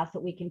career paths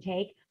that we can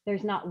take.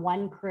 There's not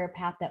one career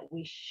path that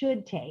we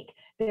should take.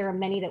 There are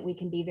many that we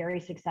can be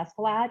very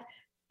successful at.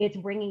 It's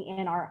bringing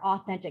in our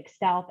authentic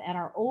self and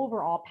our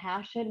overall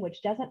passion,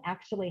 which doesn't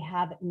actually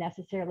have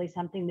necessarily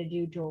something to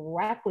do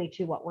directly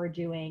to what we're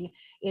doing.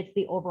 It's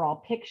the overall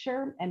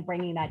picture and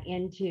bringing that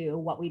into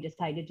what we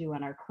decide to do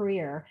in our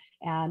career.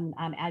 And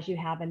as you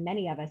have, and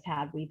many of us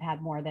have, we've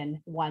had more than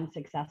one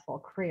successful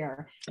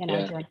career in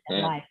our journey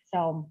in life.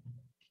 So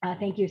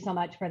thank you so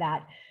much for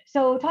that.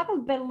 So talk a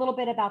little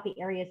bit about the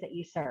areas that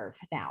you serve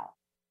now.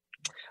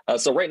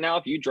 So right now,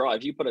 if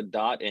you put a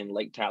dot in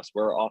Lake Tapps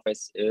where our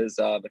office is,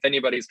 if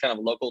anybody's kind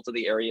of local to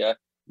the area,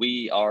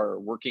 we are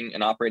working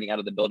and operating out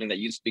of the building that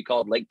used to be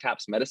called Lake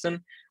Taps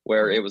Medicine,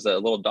 where it was a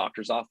little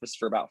doctor's office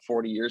for about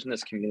 40 years in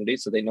this community.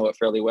 So they know it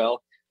fairly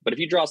well. But if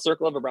you draw a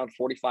circle of around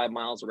 45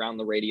 miles around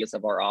the radius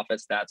of our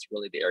office, that's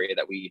really the area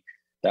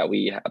that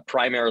we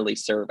primarily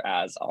serve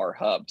as our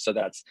hub. So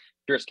that's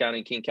Pierce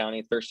County, King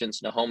County, Thurston,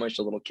 Snohomish,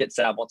 a little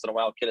Kitsap once in a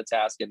while,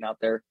 Kittitas getting out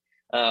there.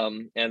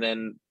 And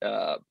then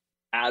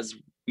as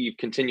we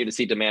continue to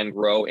see demand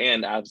grow,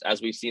 and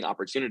as we've seen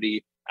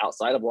opportunity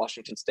outside of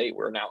Washington State,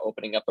 we're now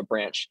opening up a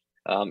branch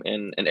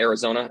in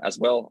Arizona as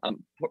well.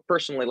 I'm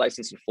personally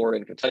licensed in Florida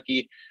and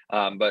Kentucky,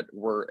 but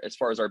as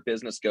far as our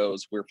business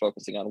goes, we're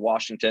focusing on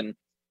Washington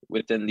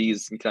within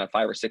these kind of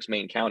 5 or 6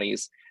 main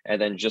counties,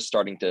 and then just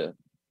starting to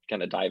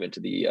kind of dive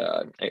into the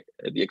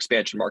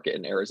expansion market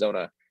in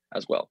Arizona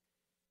as well.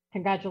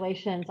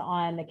 Congratulations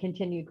on the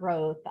continued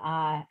growth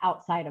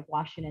outside of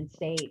Washington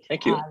State.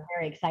 Thank you.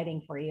 Very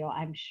exciting for you,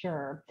 I'm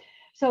sure.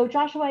 So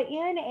Joshua,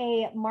 in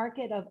a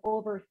market of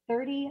over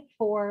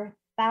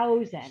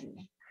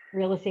 34,000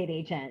 real estate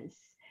agents,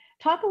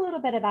 talk a little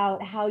bit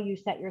about how you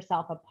set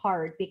yourself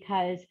apart,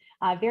 because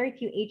very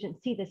few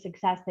agents see the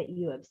success that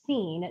you have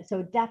seen.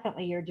 So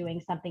definitely you're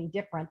doing something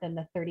different than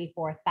the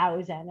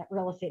 34,000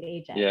 real estate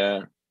agents.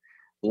 Yeah,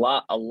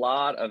 a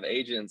lot of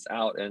agents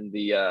out in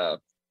the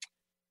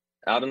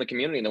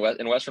community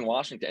in Western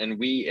Washington, and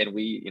we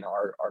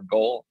our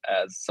goal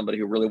as somebody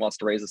who really wants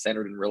to raise the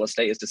standard in real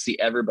estate is to see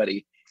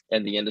everybody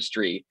in the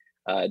industry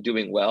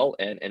doing well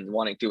and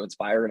wanting to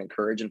inspire and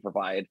encourage and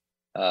provide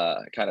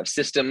kind of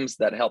systems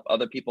that help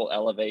other people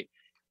elevate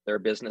their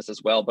business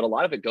as well. But a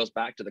lot of it goes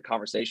back to the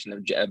conversation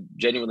of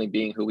genuinely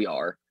being who we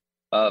are,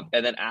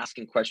 and then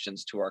asking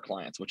questions to our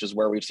clients, which is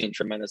where we've seen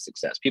tremendous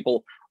success.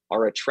 People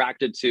are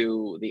attracted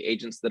to the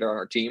agents that are on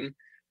our team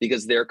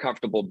because they're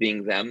comfortable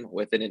being them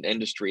within an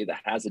industry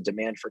that has a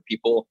demand for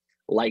people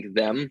like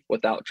them,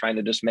 without trying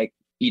to just make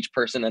each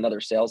person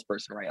another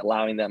salesperson, right?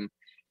 Allowing them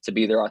to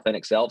be their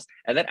authentic selves,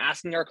 and then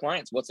asking our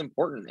clients what's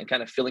important and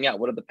kind of filling out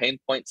what are the pain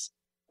points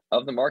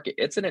of the market.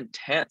 It's an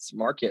intense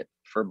market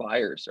for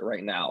buyers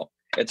right now.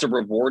 It's a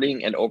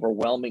rewarding and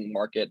overwhelming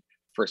market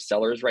for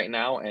sellers right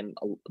now. And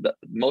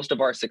most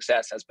of our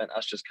success has been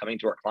us just coming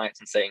to our clients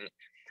and saying,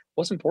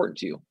 what's important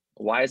to you?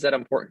 Why is that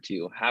important to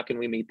you? How can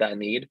we meet that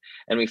need?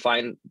 And we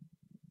find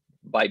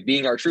by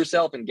being our true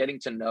self and getting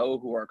to know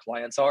who our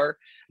clients are,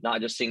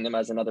 not just seeing them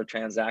as another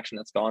transaction,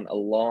 that's gone a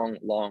long,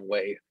 long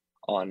way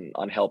on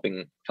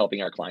helping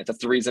our clients.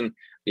 That's the reason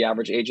the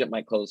average agent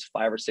might close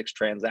 5 or 6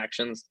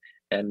 transactions,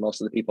 and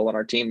most of the people on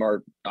our team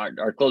are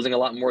closing a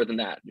lot more than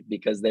that,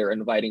 because they're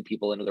inviting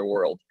people into their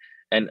world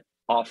and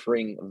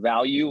offering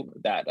value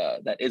that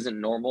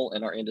isn't normal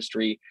in our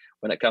industry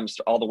when it comes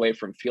to all the way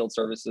from field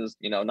services,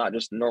 not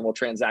just normal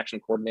transaction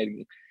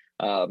coordinating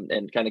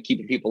and kind of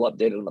keeping people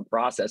updated on the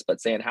process, but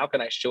saying, how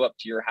can I show up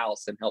to your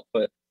house and help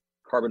put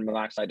carbon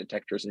monoxide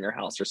detectors in your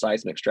house or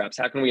seismic straps?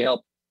 How can we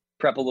help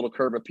prep a little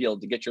curb appeal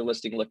to get your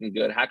listing looking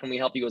good? How can we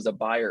help you as a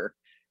buyer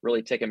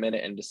really take a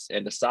minute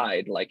and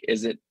decide, like,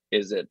 is it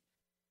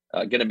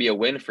going to be a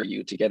win for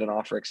you to get an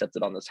offer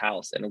accepted on this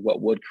house, and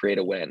what would create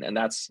a win? And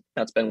that's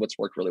been what's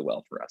worked really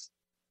well for us.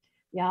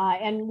 Yeah,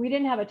 and we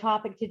didn't have a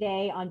topic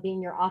today on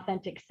being your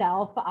authentic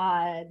self.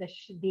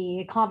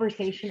 The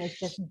conversation has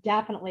just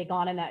definitely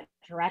gone in that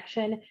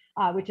direction,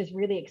 which is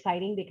really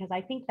exciting, because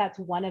I think that's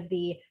one of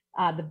the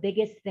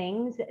biggest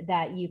things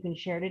that you can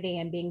share today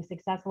in being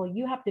successful.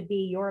 You have to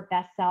be your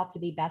best self to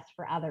be best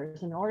for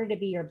others. In order to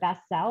be your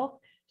best self,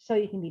 so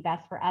you can be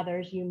best for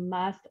others, you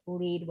must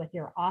lead with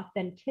your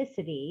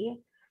authenticity,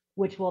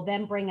 which will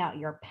then bring out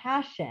your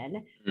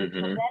passion, which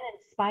will then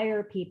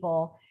inspire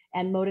people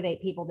and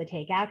motivate people to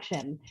take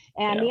action.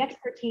 And the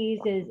expertise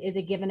is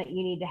a given that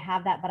you need to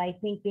have that. But I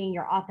think being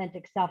your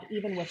authentic self,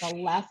 even with a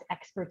less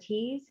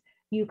expertise,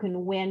 you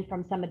can win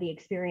from some of the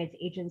experienced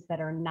agents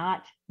that are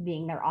not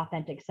being their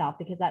authentic self,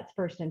 because that's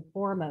first and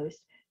foremost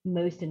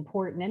most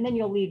important. And then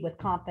you'll lead with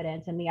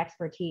confidence, and the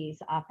expertise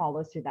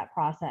follows through that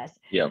process.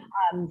 Yeah.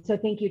 So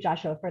thank you,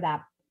 Joshua, for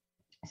that.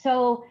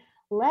 So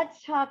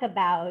let's talk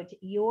about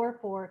your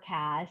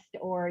forecast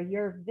or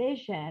your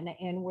vision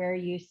in where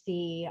you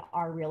see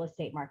our real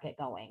estate market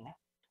going.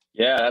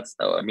 Yeah,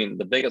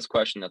 the biggest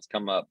question that's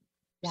come up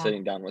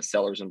sitting down with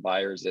sellers and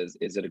buyers is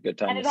it a good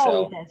time to sell? And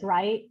it always is,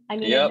 right? I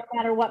mean, no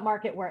matter what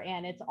market we're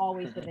in, it's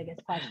always the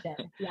biggest question.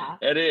 Yeah.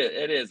 It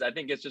is. I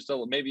think it's just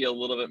maybe a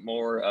little bit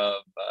more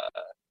of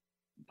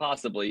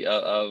possibly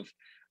of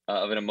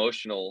an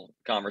emotional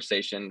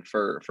conversation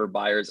for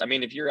buyers. I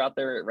mean, if you're out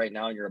there right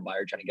now and you're a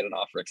buyer trying to get an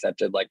offer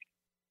accepted, like,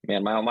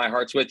 man, my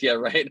heart's with you,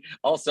 right?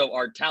 Also,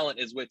 our talent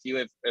is with you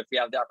if we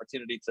have the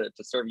opportunity to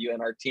serve you,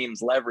 and our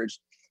team's leverage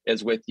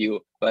is with you.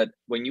 But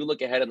when you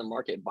look ahead in the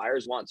market,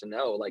 buyers want to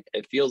know, like,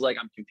 it feels like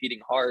I'm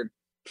competing hard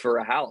for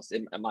a house.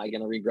 Am I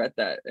going to regret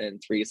that in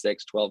 3,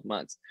 6, 12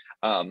 months?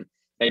 And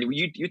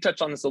you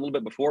touched on this a little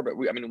bit before, but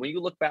when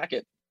you look back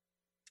at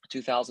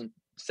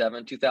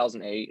 2007,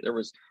 2008, there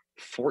was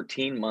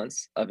 14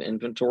 months of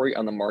inventory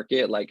on the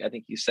market. Like, I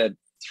think you said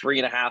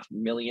 3.5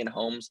 million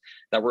homes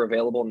that were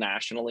available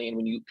nationally. And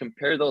when you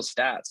compare those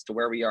stats to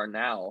where we are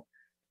now,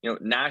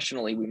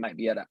 nationally, we might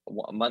be at a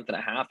month and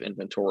a half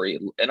inventory.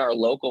 In our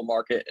local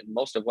market in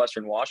most of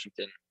Western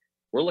Washington,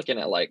 we're looking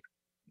at like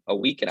a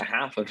week and a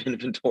half of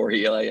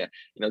inventory,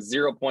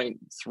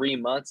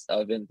 0.3 months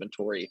of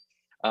inventory.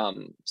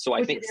 So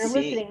I think if you're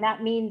listening,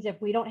 that means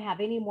if we don't have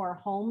any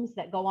more homes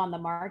that go on the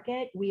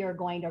market, we are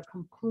going to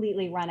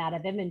completely run out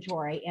of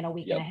inventory in a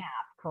week and a half,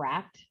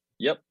 correct?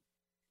 Yep.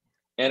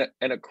 And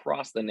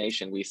across the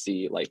nation, we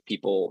see like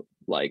people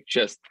like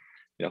just,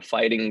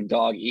 fighting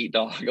dog eat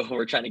dog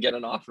over trying to get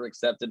an offer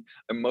accepted,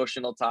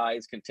 emotional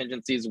ties,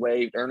 contingencies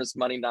waived, earnest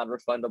money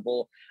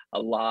non-refundable, a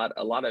lot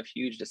of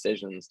huge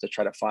decisions to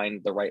try to find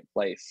the right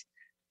place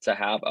to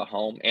have a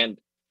home. And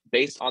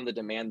based on the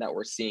demand that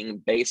we're seeing,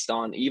 based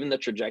on even the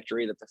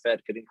trajectory that the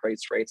Fed could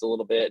increase rates a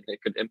little bit, it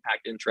could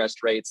impact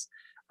interest rates.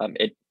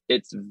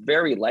 It's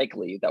very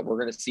likely that we're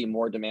going to see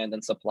more demand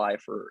than supply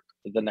for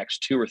the next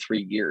 2 or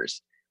 3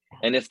 years.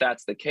 And if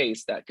that's the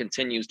case, that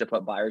continues to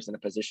put buyers in a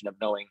position of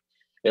knowing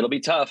it'll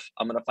be tough.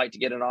 I'm going to fight to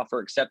get an offer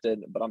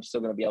accepted, but I'm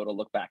still going to be able to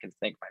look back and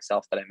thank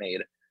myself that I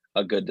made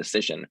a good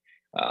decision.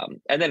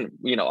 And then,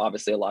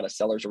 obviously a lot of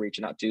sellers are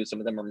reaching out too. Some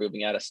of them are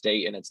moving out of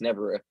state, and it's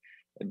never a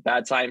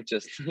bad time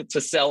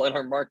to sell in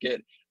our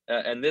market.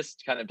 And this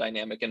kind of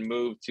dynamic and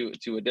move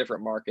to a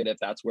different market if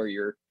that's where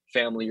your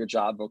family, your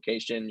job,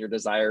 vocation, your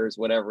desires,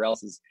 whatever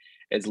else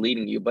is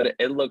leading you. But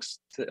it looks,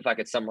 if I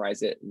could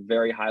summarize it,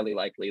 very highly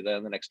likely that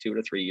in the next 2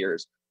 to 3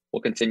 years,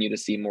 we'll continue to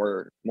see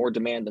more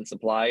demand than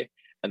supply.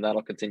 And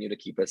that'll continue to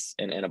keep us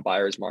in a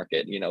buyer's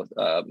market.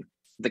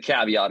 The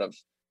caveat of,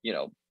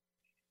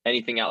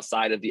 anything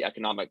outside of the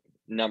economic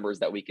numbers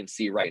that we can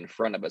see right in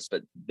front of us.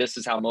 But this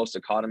is how most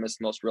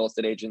economists, most real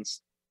estate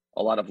agents,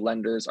 a lot of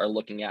lenders are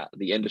looking at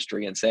the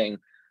industry and saying,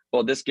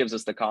 well, this gives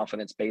us the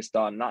confidence based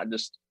on not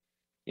just,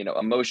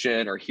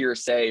 emotion or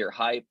hearsay or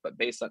hype, but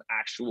based on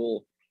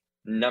actual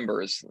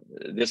numbers.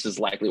 This is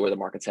likely where the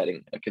market's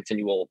heading, a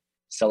continual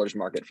seller's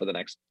market for the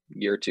next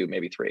year or two,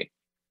 maybe 3.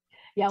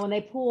 Yeah, when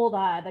they pulled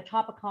the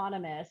top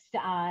economist,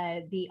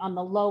 on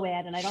the low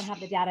end, and I don't have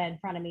the data in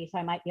front of me, so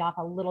I might be off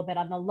a little bit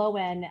on the low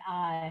end.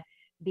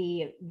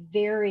 The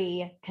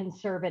very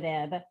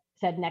conservative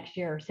said next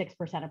year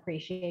 6%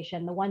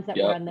 appreciation. The ones that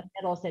were in the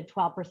middle said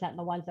 12%, and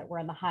the ones that were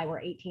in the high were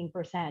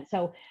 18%.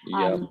 So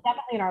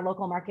definitely in our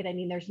local market, I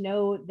mean, there's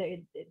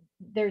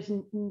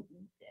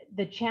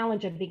the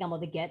challenge of being able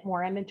to get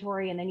more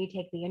inventory, and then you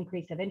take the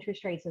increase of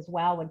interest rates as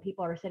well. When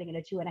people are sitting at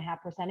a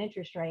 2.5%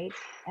 interest rate,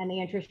 and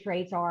the interest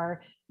rates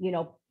are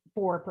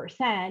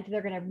 4%,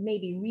 they're going to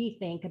maybe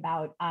rethink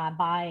about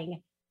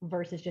buying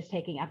versus just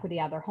taking equity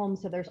out of their home.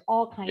 So there's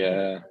all kinds of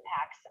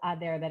impacts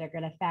there that are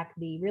going to affect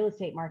the real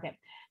estate market.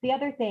 The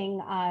other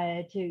thing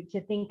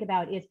to think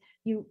about is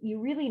you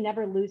really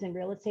never lose in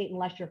real estate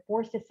unless you're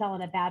forced to sell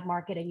in a bad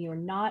market and you're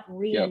not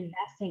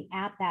reinvesting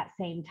at that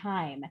same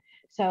time.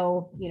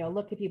 So,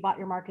 look, if you bought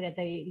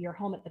your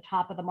home at the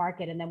top of the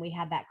market and then we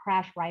had that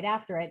crash right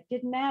after, it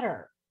didn't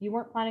matter. You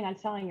weren't planning on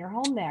selling your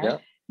home there.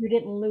 Yep. You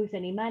didn't lose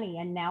any money,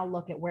 and now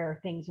look at where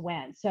things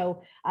went.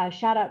 So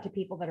shout out to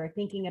people that are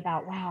thinking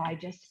about, wow,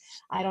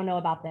 I don't know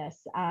about this.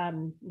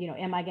 Am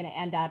I going to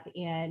end up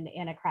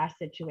in a crash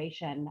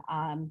situation?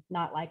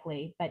 Not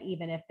likely, but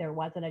even if there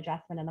was an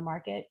adjustment in the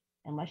market,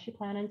 unless you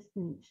plan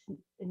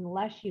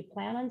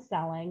on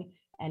selling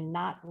and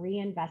not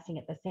reinvesting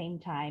at the same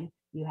time,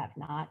 you have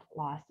not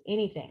lost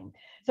anything.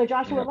 So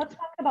Joshua, let's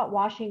talk about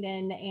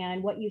Washington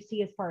and what you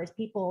see as far as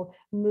people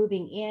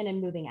moving in and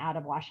moving out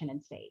of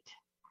Washington State.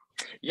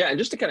 Yeah, and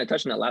just to kind of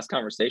touch on that last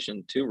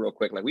conversation too, real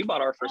quick, like we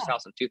bought our first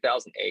house in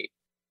 2008.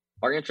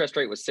 Our interest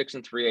rate was 6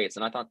 3/8,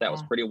 and I thought that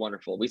was pretty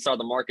wonderful. We saw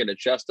the market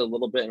adjust a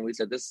little bit, and we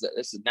said this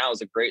is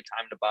a great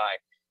time to buy.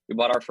 We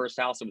bought our first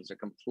house; it was a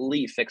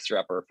complete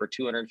fixer-upper for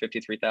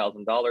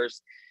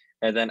 $253,000.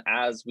 And then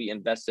as we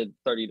invested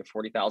 $30,000 to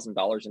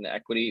 $40,000 in the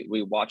equity,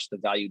 we watched the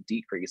value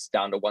decrease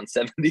down to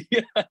 $170.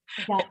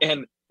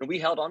 And we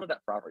held on to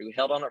that property. We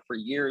held on it for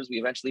years. We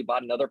eventually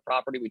bought another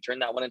property. We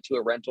turned that one into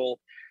a rental.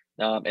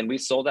 And we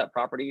sold that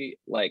property,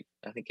 like,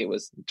 I think it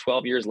was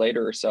 12 years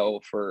later or so,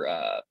 for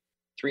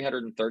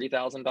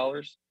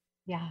 $330,000.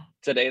 Yeah.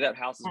 Today, that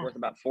house is worth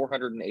about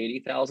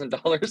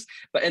 $480,000.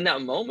 But in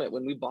that moment,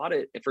 when we bought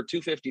it for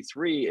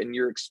 $253,000, and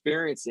you're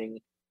experiencing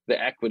the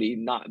equity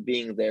not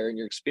being there, and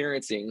you're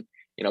experiencing,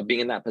 being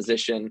in that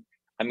position.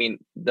 I mean,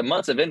 the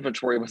months of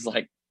inventory was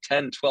like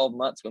 10, 12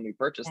 months when we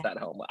purchased that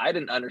home. I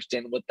didn't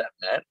understand what that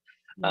meant.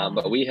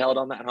 But we held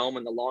on that home,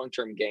 and the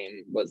long-term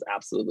game was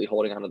absolutely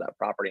holding onto that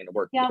property, and it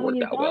worked. Yeah, when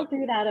you've gone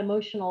through that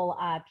emotional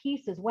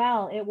piece as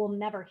well, it will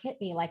never hit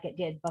me like it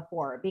did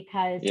before,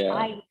 because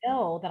I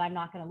know that I'm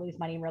not going to lose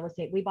money in real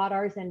estate. We bought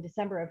ours in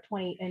December of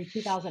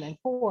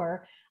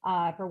 2004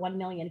 for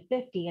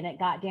 $1,050,000, and it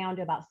got down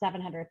to about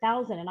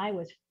 $700,000, and I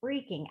was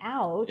freaking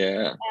out.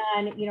 Yeah.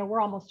 And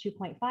we're almost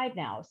 2.5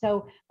 now.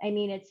 So I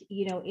mean, it's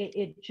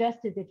it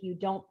just as if you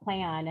don't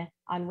plan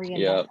on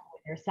reinvesting.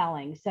 You're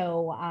selling.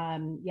 So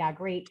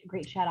great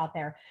shout out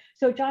there.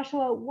 So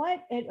Joshua, what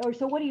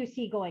do you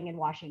see going in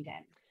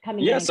Washington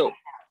coming in?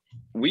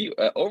 We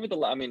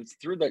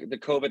through the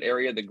COVID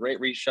area, the great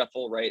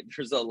reshuffle, right?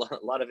 There's a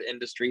lot of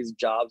industries,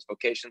 jobs,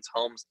 vocations,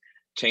 homes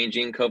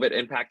changing. COVID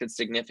impacted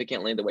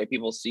significantly the way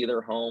people see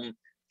their home,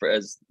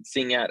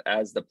 seeing it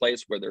as the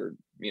place where they're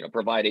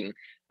providing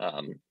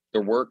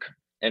their work,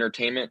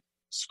 entertainment,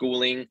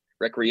 schooling,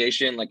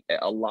 recreation, like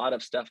a lot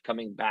of stuff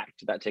coming back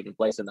to that taking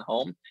place in the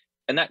home.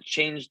 And that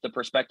changed the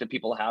perspective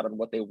people had on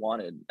what they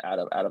wanted out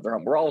of their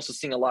home. We're also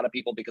seeing a lot of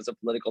people, because of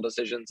political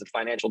decisions and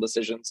financial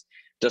decisions,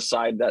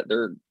 decide that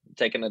they're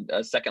taking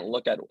a second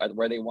look at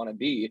where they want to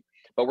be.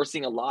 But we're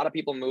seeing a lot of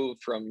people move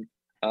from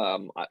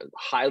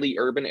highly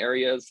urban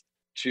areas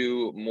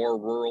to more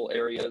rural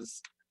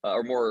areas,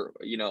 or more,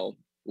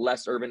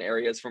 less urban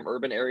areas, from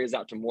urban areas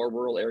out to more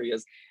rural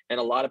areas. And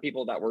a lot of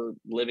people that were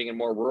living in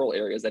more rural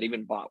areas that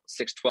even bought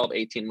 6, 12,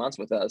 18 months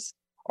with us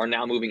are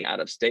now moving out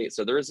of state.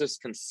 So there is this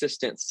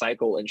consistent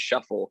cycle and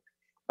shuffle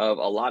of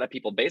a lot of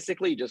people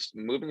basically just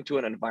moving to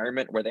an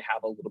environment where they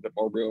have a little bit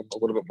more room, a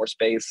little bit more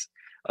space,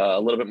 a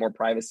little bit more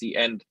privacy,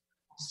 and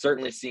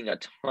certainly seeing a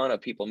ton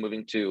of people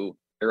moving to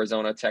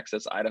Arizona,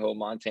 Texas, Idaho,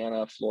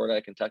 Montana,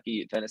 Florida,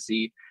 Kentucky,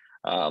 Tennessee.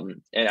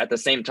 And at the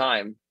same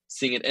time,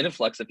 seeing an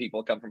influx of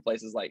people come from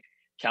places like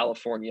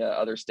California,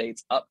 other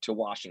states, up to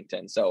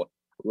Washington. So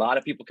a lot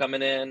of people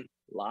coming in,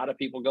 a lot of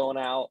people going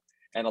out,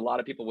 and a lot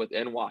of people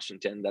within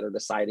Washington that are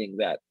deciding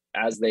that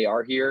as they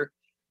are here,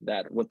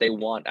 that what they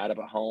want out of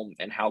a home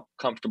and how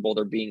comfortable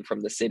they're being from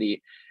the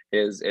city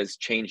is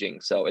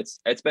changing. So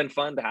it's been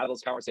fun to have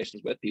those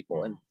conversations with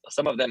people. And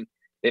some of them,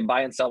 they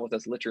buy and sell with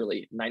us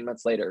literally 9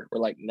 months later. We're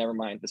like, never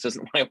mind, this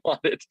isn't what I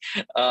wanted,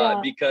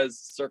 because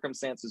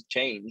circumstances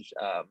change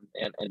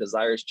and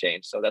desires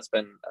change. So that's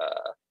been,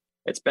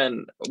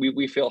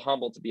 we feel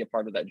humbled to be a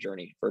part of that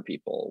journey for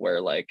people,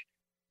 where like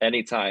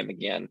anytime,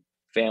 again,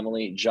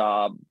 family,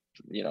 job,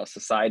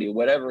 society,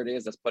 whatever it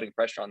is that's putting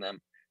pressure on them,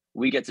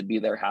 we get to be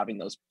there having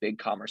those big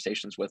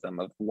conversations with them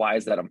of why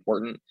is that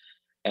important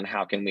and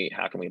how can we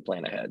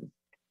plan ahead.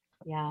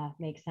 Yeah,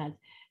 makes sense.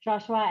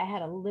 Joshua, I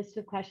had a list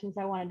of questions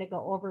I wanted to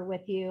go over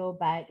with you,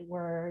 but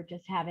we're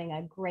just having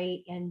a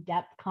great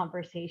in-depth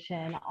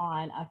conversation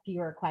on a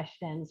fewer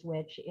questions,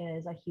 which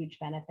is a huge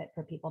benefit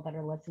for people that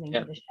are listening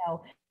to the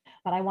show.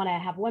 But I want to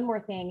have one more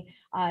thing,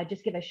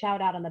 just give a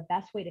shout out on the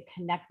best way to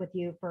connect with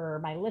you for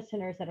my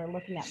listeners that are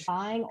looking at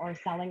buying or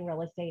selling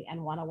real estate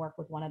and want to work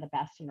with one of the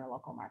best in their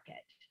local market.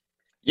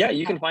 Yeah,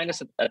 you can find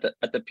us at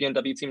the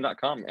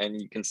pnwteam.com,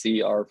 and you can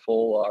see our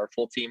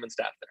full team and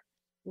staff there.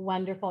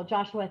 Wonderful.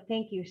 Joshua,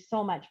 thank you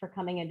so much for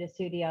coming into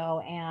studio,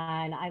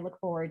 and I look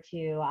forward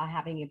to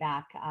having you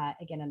back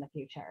again in the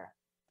future.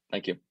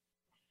 Thank you.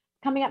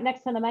 Coming up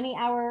next on the Money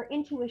Hour,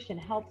 intuition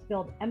helps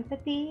build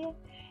empathy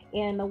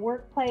in the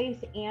workplace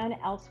and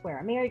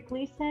elsewhere. Mary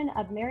Gleason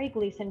of Mary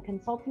Gleason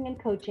Consulting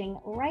and Coaching,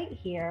 right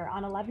here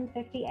on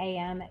 1150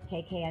 AM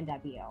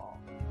KKNW.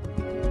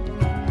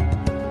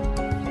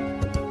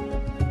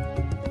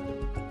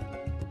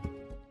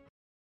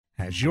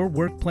 Has your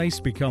workplace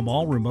become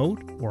all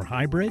remote or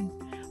hybrid?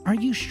 Are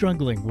you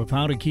struggling with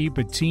how to keep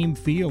a team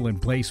feel in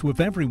place with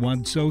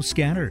everyone so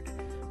scattered?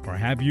 Or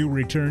have you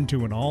returned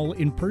to an all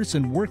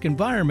in-person work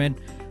environment,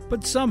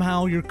 but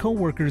somehow your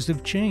coworkers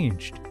have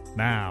changed?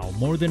 Now,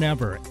 more than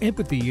ever,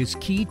 empathy is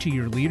key to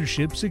your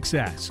leadership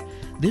success.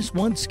 This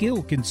one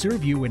skill can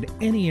serve you in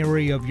any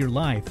area of your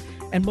life,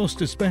 and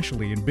most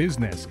especially in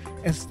business,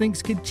 as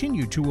things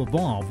continue to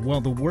evolve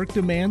while the work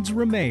demands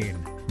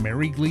remain.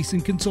 Mary Gleason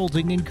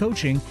Consulting and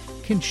Coaching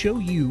can show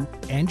you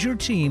and your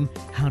team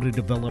how to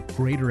develop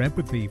greater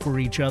empathy for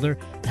each other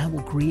that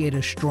will create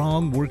a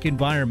strong work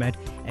environment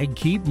and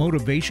keep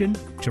motivation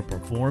to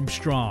perform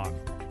strong.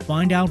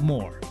 Find out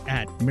more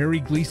at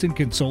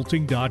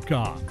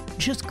marygleasonconsulting.com.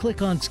 Just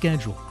click on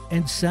schedule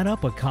and set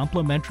up a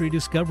complimentary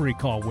discovery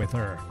call with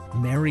her.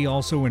 Mary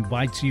also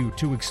invites you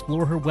to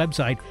explore her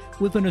website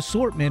with an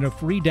assortment of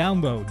free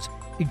downloads,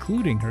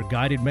 including her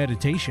guided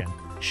meditation,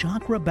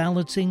 Chakra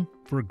Balancing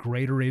for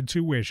Greater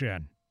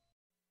Intuition.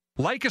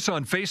 Like us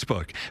on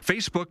Facebook,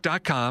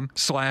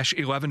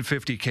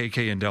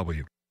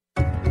 facebook.com/1150KKNW.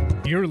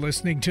 You're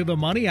listening to The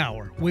Money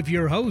Hour with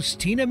your host,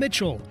 Tina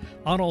Mitchell,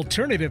 on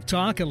Alternative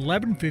Talk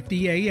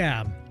 1150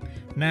 AM.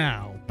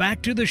 Now,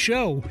 back to the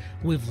show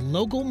with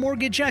local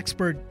mortgage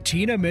expert,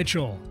 Tina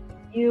Mitchell.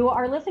 You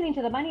are listening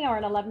to The Money Hour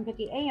on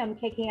 1150 AM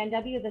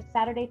KKNW, the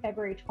Saturday,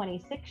 February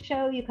 26th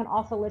show. You can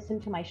also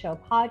listen to my show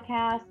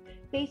podcast,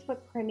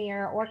 Facebook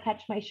premiere, or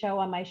catch my show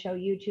on my show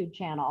YouTube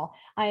channel.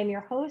 I am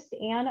your host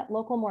and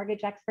local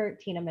mortgage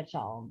expert, Tina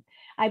Mitchell.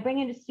 I bring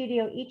into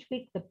studio each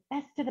week the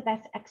best of the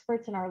best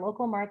experts in our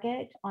local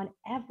market on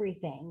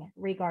everything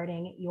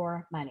regarding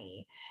your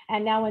money.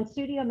 And now in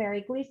studio,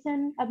 Mary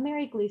Gleason of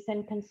Mary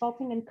Gleason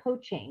Consulting and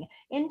Coaching.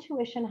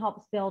 Intuition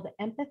helps build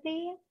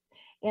empathy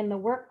in the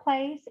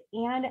workplace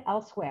and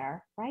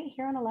elsewhere, right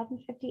here on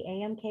 1150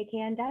 AM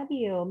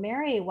KKNW.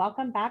 Mary,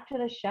 welcome back to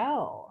the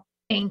show.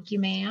 Thank you,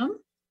 ma'am.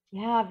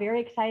 Yeah, very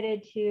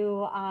excited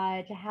to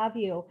have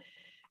you.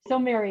 So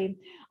Mary,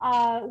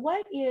 share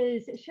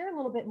a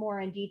little bit more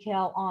in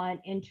detail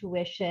on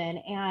intuition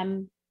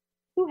and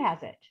who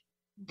has it?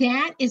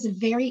 That is a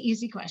very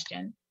easy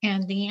question.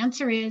 And the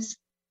answer is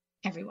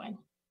everyone.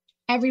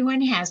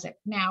 Everyone has it.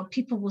 Now,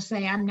 people will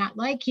say, I'm not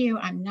like you,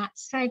 I'm not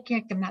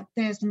psychic, I'm not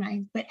this,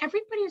 but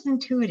everybody is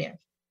intuitive.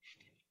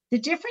 The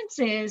difference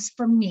is,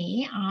 for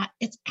me,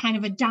 it's kind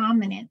of a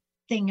dominant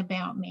thing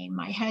about me.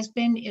 My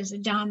husband is a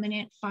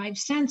dominant 5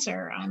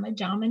 sensor. I'm a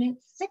dominant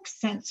 6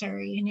 sensor,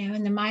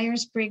 in the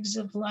Myers-Briggs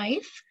of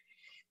life.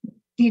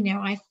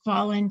 I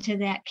fall into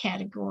that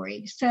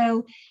category.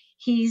 So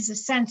he's a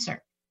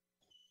sensor.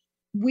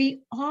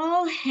 We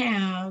all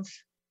have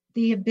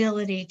the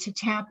ability to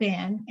tap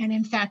in, and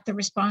in fact, the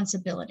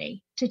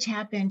responsibility to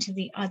tap into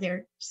the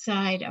other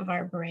side of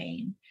our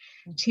brain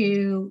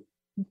to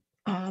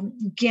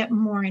get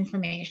more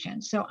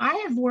information. So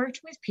I have worked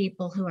with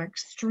people who are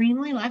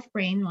extremely left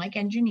brain, like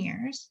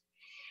engineers,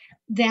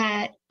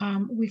 that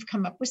we've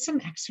come up with some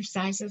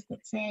exercises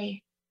that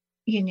say,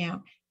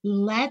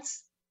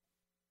 let's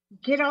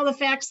get all the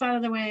facts out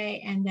of the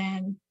way, and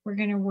then we're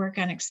going to work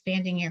on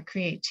expanding your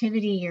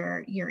creativity,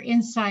 your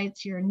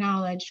insights, your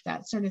knowledge,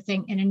 that sort of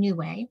thing in a new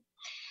way.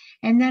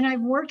 And then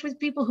I've worked with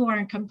people who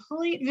are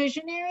complete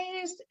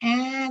visionaries,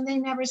 and they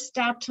never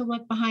stop to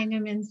look behind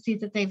them and see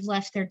that they've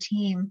left their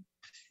team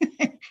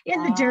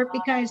in the dirt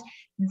because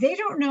they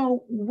don't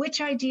know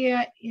which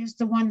idea is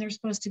the one they're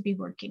supposed to be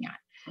working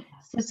on.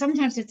 So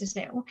sometimes you have to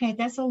say, okay,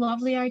 that's a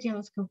lovely idea.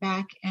 Let's go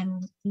back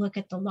and look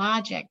at the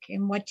logic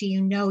and what do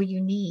you know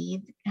you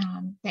need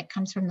that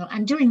comes from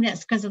I'm doing this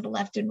because of the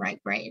left and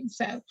right brain.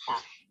 So,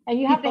 and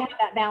you have to have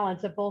that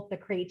balance of both the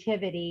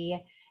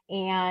creativity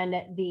and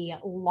the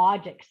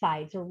logic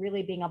side. So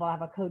really being able to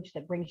have a coach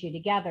that brings you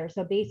together.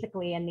 So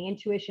basically, in the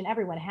intuition,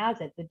 everyone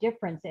has it. The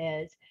difference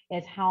is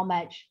how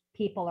much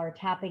people are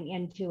tapping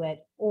into it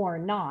or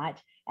not.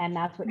 And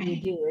that's what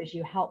you do, is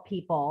you help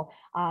people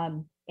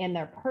in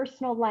their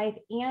personal life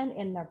and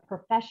in their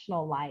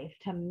professional life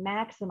to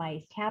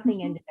maximize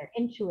tapping into their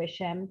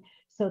intuition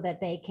so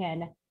that they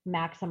can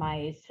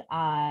maximize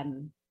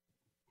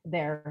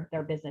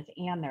their business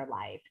and their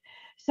life.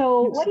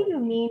 So what do you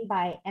mean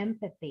by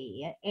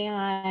empathy,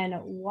 and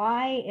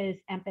why is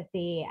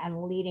empathy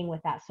and leading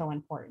with that so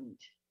important?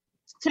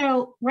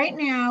 So right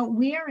now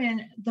we are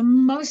in the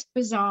most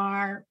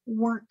bizarre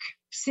work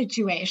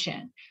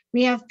situation.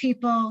 We have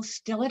people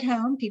still at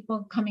home,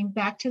 people coming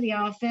back to the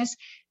office,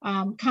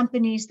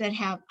 companies that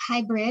have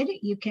hybrid,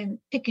 you can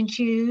pick and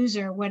choose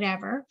or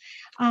whatever.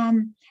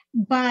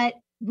 But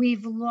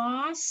we've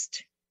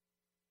lost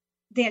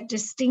that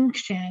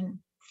distinction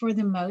for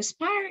the most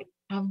part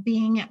of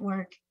being at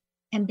work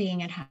and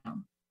being at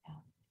home.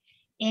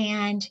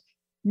 And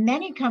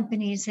many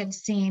companies have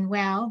seen,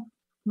 well,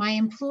 my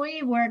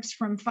employee works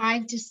from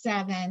 5 to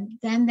 7,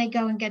 then they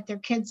go and get their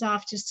kids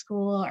off to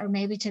school or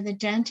maybe to the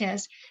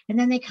dentist, and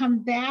then they come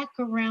back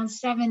around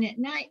 7 at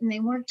night and they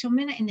work till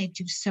midnight and they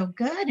do so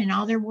good and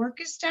all their work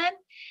is done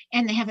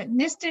and they haven't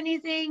missed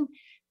anything,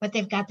 but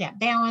they've got that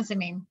balance. I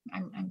mean,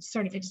 I'm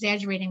sort of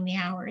exaggerating the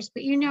hours,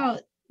 but you know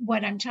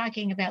what I'm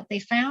talking about. They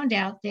found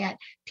out that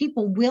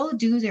people will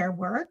do their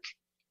work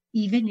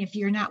even if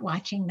you're not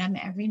watching them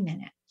every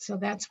minute. So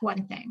that's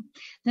one thing.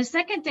 The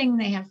second thing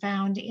they have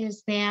found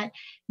is that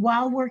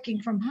while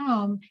working from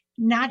home,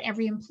 not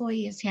every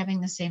employee is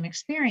having the same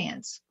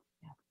experience.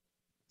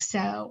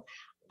 So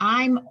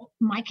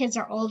my kids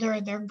are older,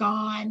 they're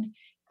gone.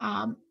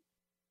 I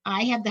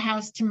have the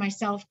house to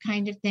myself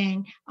kind of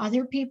thing.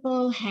 Other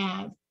people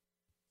have,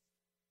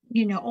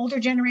 older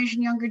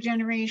generation, younger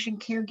generation,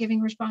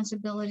 caregiving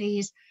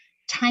responsibilities,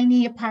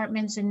 tiny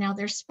apartments, and now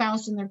their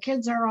spouse and their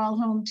kids are all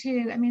home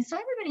too. I mean, so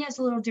everybody has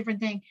a little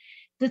different thing.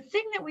 The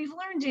thing that we've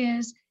learned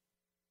is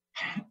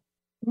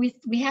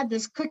we had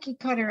this cookie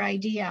cutter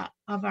idea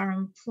of our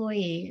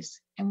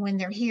employees, and when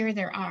they're here,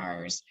 they're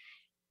ours.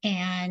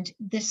 And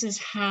this is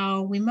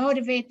how we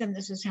motivate them.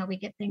 This is how we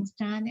get things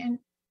done. And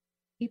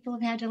people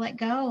have had to let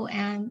go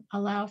and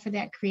allow for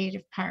that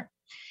creative part.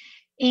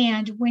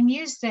 And when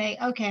you say,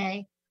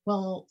 okay,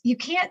 well, you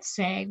can't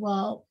say,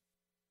 well,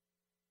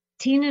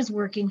 Tina's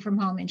working from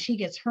home and she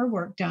gets her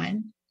work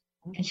done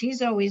and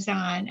she's always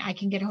on. I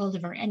can get a hold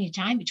of her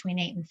anytime between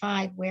 8 and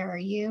 5. Where are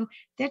you?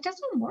 That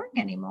doesn't work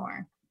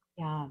anymore.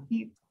 Yeah.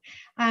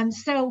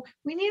 So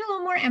we need a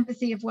little more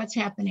empathy of what's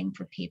happening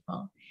for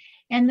people.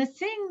 And the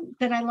thing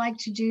that I like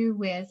to do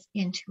with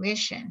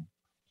intuition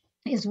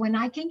is when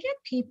I can get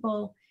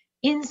people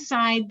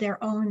inside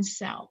their own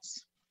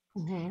selves,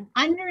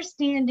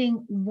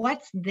 understanding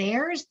what's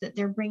theirs that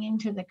they're bringing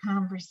to the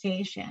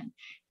conversation,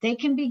 they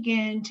can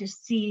begin to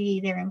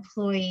see their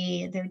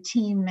employee, their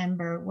team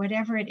member,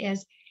 whatever it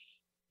is,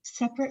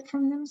 separate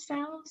from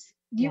themselves.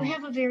 You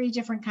have a very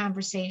different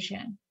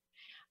conversation.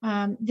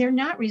 They're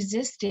not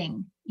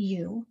resisting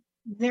you.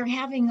 They're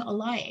having a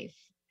life.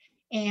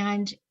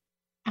 And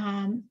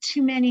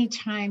too many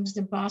times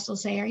the boss will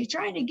say, are you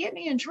trying to get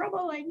me in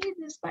trouble? I need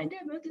this by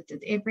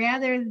it,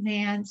 rather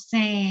than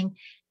saying,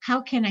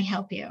 how can I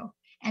help you?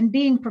 And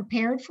being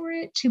prepared for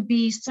it to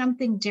be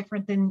something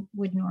different than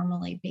would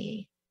normally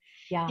be.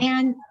 Yeah.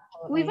 And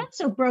we've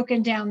also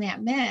broken down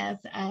that myth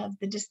of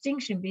the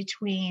distinction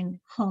between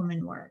home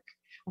and work.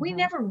 We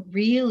never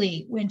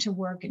really went to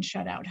work and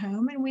shut out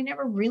home, and we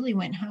never really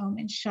went home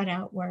and shut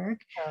out work.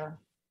 Sure.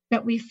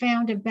 But we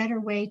found a better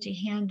way to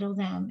handle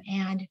them.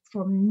 And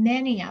for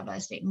many of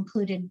us, it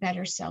included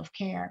better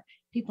self-care.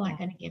 People aren't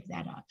going to give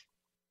that up.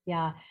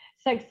 Yeah.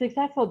 So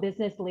successful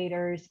business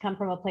leaders come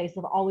from a place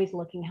of always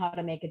looking how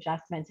to make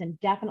adjustments, and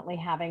definitely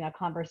having a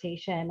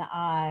conversation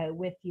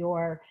with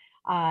your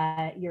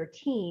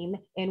team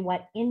in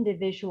what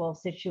individual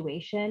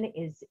situation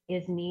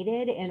is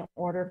needed in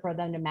order for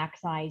them to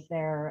maximize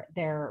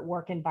their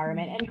work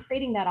environment, and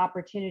creating that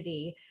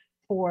opportunity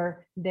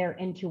for their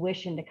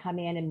intuition to come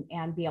in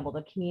and be able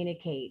to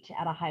communicate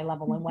at a high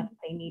level and what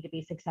they need to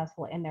be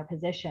successful in their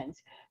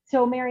positions.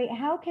 So Mary,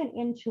 how can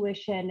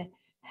intuition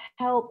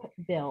help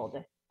build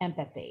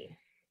empathy?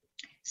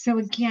 So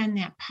again,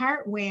 that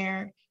part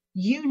where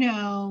you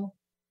know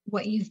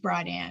what you've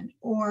brought in,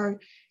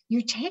 or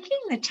you're taking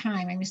the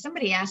time. I mean,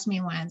 somebody asked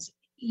me once,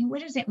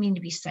 what does it mean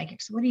to be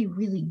psychic? So what do you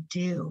really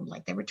do?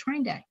 Like, they were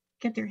trying to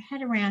get their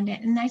head around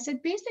it. And I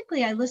said,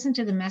 basically, I listen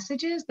to the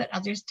messages that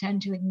others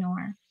tend to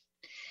ignore.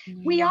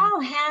 We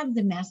all have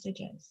the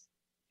messages.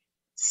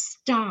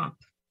 Stop,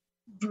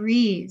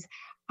 breathe.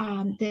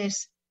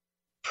 This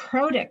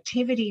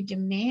productivity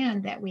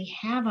demand that we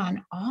have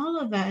on all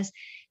of us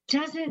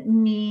doesn't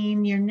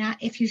mean you're not.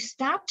 If you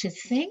stop to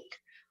think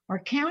or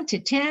count to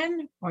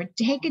 10 or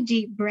take a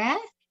deep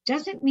breath,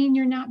 doesn't mean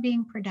you're not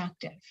being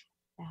productive.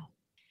 Yeah.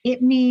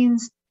 It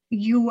means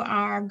you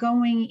are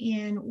going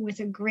in with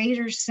a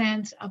greater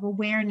sense of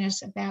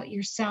awareness about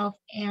yourself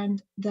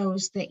and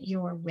those that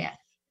you're with.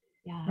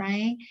 Yeah.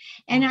 Right.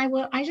 And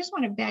I just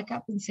want to back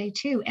up and say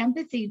too,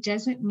 empathy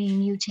doesn't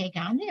mean you take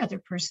on the other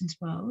person's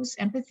woes.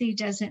 Empathy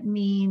doesn't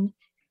mean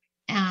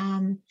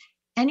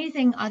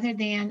anything other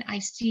than I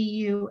see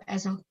you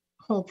as a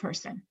whole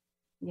person.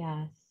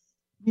 Yes.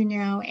 You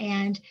know,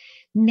 and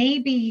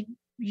maybe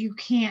you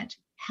can't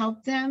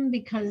help them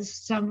because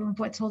some of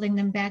what's holding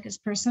them back is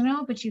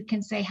personal, but you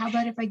can say, how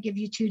about if I give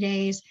you 2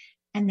 days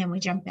and then we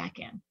jump back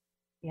in?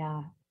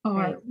 Yeah.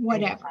 Or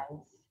whatever.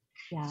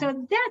 Yeah.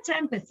 So that's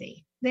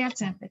empathy.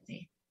 That's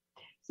empathy.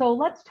 So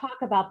let's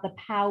talk about the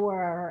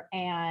power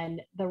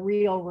and the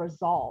real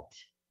result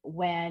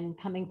when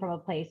coming from a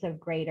place of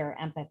greater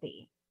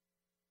empathy.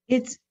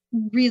 It's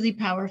really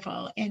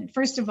powerful. And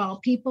first of all,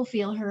 people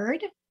feel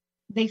heard.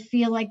 They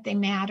feel like they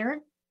matter,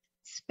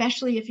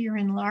 especially if you're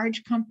in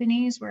large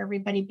companies where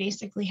everybody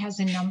basically has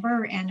a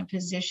number and a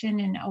position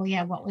and, oh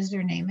yeah, what was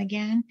their name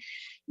again?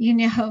 You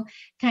know,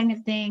 kind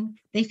of thing.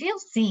 They feel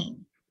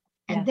seen.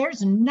 And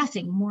there's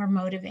nothing more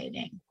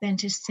motivating than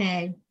to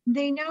say,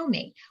 they know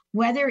me,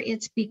 whether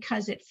it's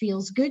because it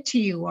feels good to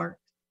you or,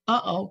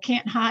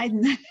 can't hide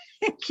in the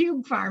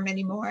cube farm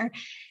anymore.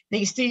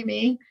 They see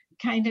me,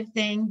 kind of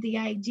thing. The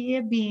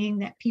idea being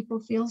that people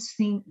feel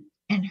seen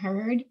and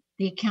heard,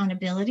 the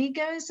accountability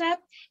goes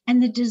up,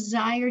 and the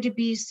desire to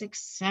be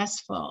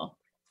successful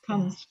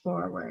comes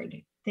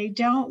forward. They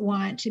don't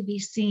want to be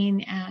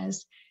seen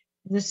as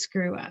the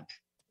screw up,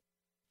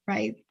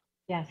 right?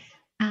 Yes.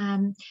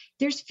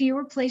 There's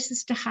fewer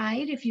places to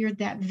hide if you're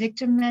that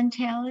victim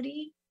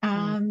mentality.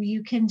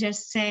 You can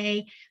just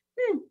say,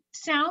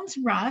 sounds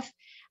rough.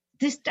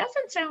 This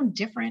doesn't sound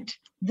different,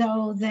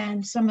 though,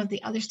 than some of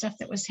the other stuff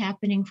that was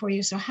happening for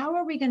you. So how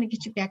are we going to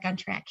get you back on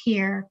track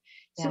here?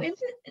 So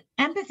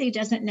empathy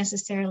doesn't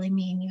necessarily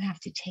mean you have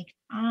to take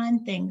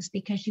on things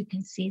because you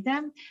can see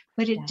them,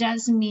 but it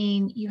does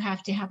mean you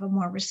have to have a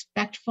more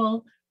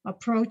respectful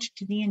approach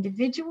to the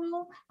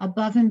individual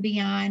above and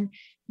beyond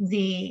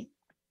the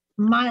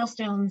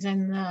milestones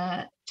and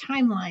the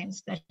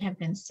timelines that have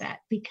been set,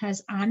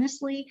 because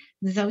honestly,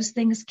 those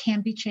things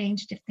can be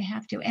changed if they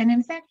have to. And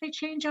in fact, they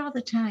change all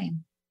the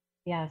time.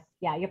 Yes.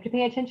 Yeah. You have to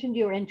pay attention to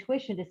your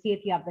intuition to see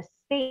if you have the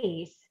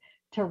space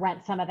to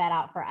rent some of that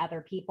out for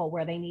other people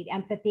where they need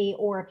empathy,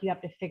 or if you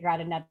have to figure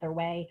out another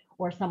way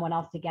or someone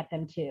else to get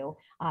them to,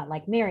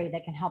 like Mary,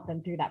 that can help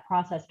them through that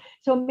process.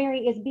 So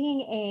Mary, is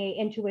being a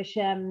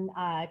intuition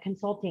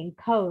consulting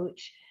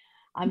coach,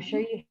 I'm sure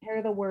you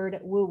hear the word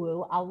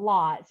woo-woo a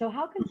lot. So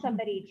how can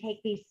somebody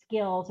take these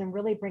skills and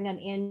really bring them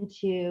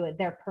into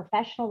their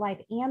professional life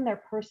and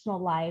their personal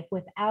life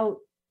without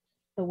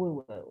the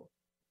woo-woo?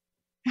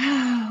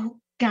 Oh,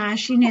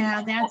 gosh, you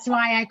know, that's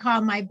why I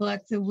call my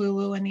book The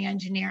Woo-Woo and the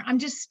Engineer. I'm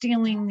just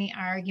stealing the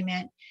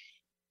argument.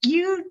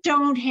 You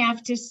don't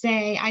have to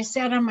say, I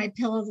sat on my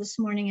pillow this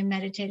morning and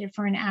meditated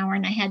for an hour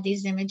and I had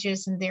these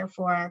images and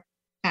therefore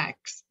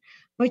X.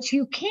 But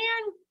you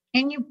can,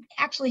 and you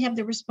actually have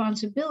the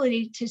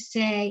responsibility to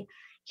say,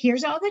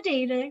 here's all the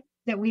data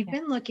that we've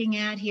been looking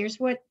at. Here's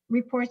what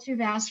reports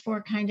you've asked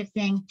for, kind of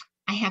thing.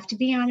 I have to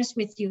be honest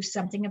with you,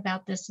 something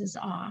about this is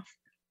off.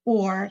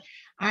 Or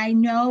I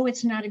know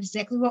it's not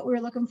exactly what we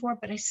were looking for,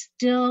 but I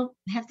still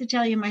have to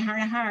tell you in my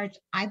heart of hearts,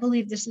 I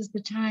believe this is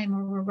the time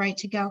where we're right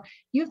to go.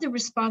 You have the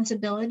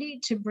responsibility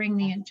to bring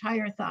the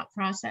entire thought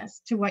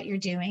process to what you're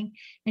doing.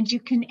 And you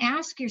can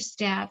ask your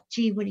staff,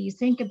 gee, what do you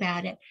think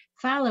about it?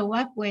 Follow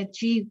up with,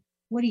 gee,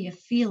 what do you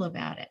feel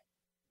about it?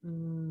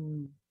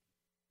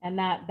 And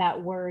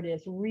that word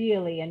is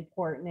really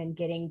important in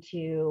getting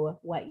to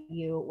what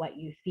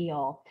you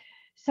feel.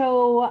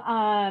 So,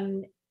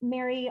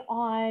 Mary,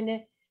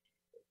 on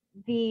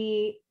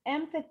the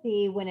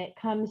empathy, when it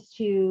comes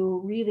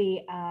to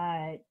really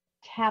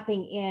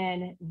tapping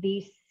in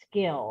these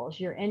skills,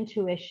 your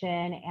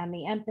intuition and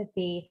the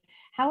empathy,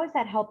 how is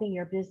that helping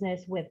your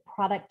business with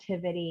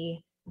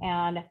productivity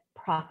and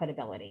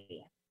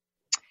profitability?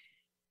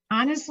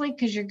 Honestly,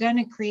 because you're going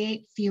to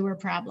create fewer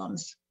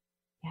problems.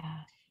 Yeah.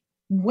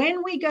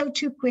 When we go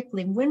too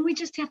quickly, when we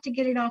just have to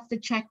get it off the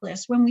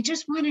checklist, when we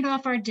just want it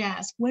off our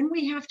desk, when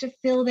we have to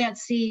fill that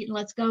seat,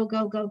 let's go,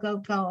 go, go, go,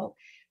 go.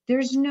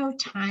 There's no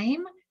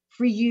time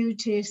for you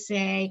to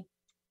say,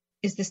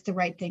 is this the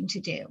right thing to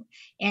do?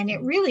 And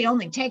it really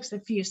only takes a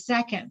few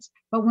seconds.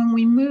 But when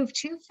we move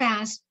too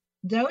fast,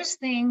 those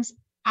things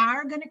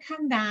are going to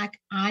come back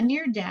on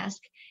your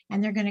desk,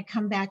 and they're going to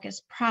come back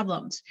as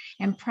problems.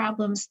 And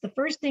problems, the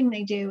first thing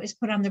they do is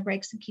put on the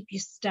brakes and keep you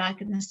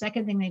stuck. And the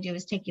second thing they do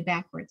is take you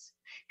backwards,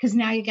 because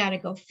now you got to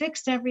go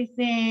fix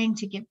everything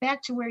to get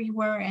back to where you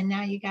were. And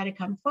now you got to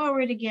come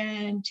forward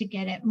again to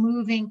get it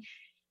moving.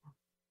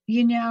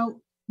 You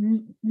know,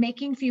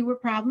 making fewer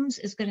problems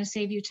is going to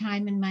save you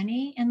time and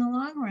money in the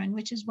long run,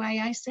 which is why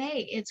I say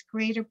it's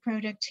greater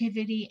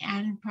productivity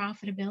and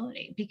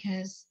profitability,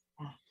 because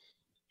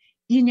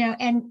you know,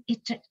 and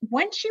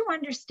once you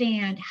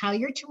understand how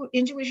your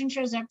intuition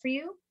shows up for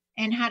you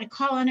and how to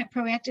call on it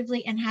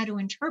proactively and how to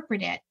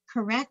interpret it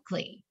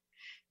correctly,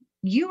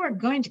 you are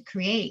going to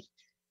create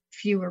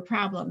fewer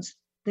problems.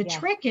 The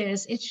trick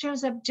is it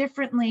shows up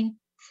differently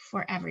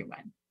for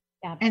everyone.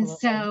 Absolutely. And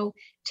so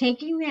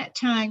taking that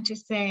time to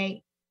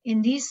say,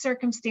 in these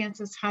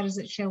circumstances, how does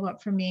it show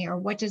up for me? Or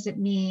what does it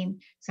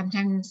mean?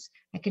 Sometimes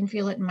I can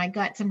feel it in my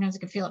gut. Sometimes I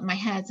can feel it in my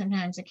head.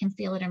 Sometimes I can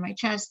feel it in my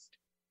chest,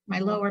 my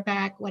lower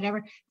back,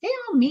 whatever. They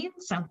all mean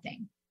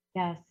something.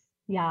 Yes.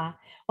 Yeah.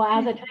 Well,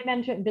 as a time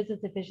management and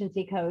business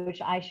efficiency coach,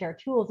 I share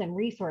tools and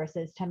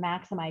resources to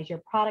maximize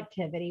your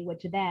productivity,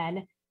 which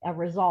then a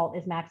result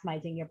is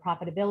maximizing your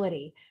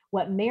profitability.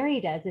 What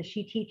Mary does is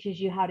she teaches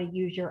you how to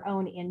use your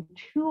own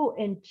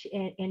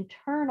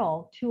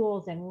internal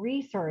tools and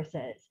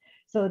resources.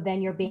 So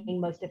then you're being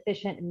most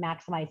efficient in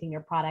maximizing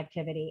your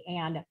productivity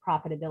and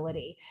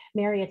profitability.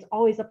 Mary, it's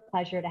always a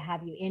pleasure to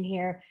have you in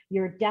here.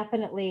 You're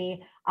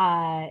definitely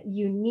a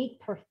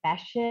unique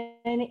profession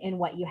in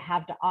what you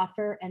have to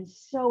offer, and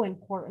so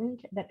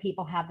important that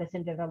people have this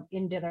into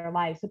their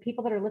lives. So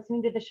people that are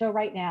listening to the show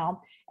right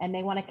now and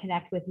they want to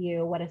connect with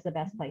you, what is the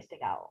best place to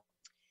go?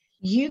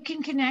 You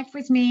can connect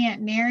with me at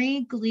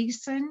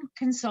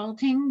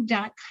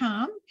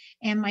marygleasonconsulting.com,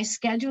 and my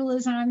schedule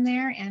is on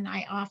there, and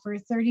I offer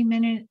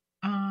 30-minute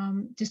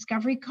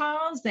discovery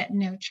calls at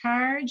no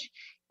charge,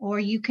 or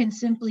you can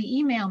simply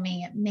email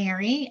me at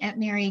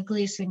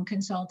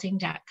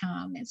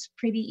marygleasonconsulting.com. It's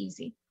pretty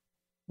easy.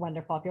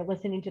 Wonderful. If you're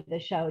listening to the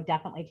show,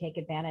 definitely take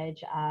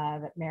advantage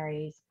of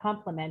Mary's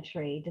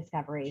complimentary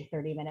discovery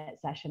 30-minute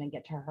session and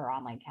get to her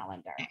online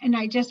calendar. And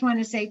I just want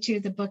to say too,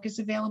 the book is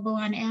available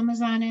on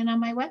Amazon and on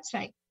my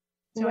website.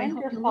 So Wonderful.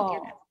 I hope you look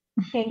at it.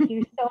 Thank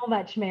you so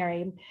much,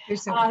 Mary. You're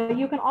so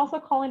you can also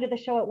call into the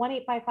show at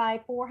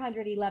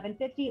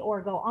 1-855-400-1150 or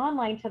go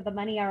online to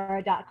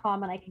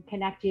themoneyhour.com, and I can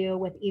connect you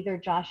with either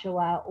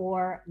Joshua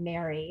or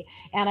Mary.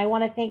 And I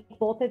want to thank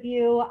both of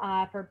you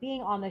for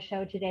being on the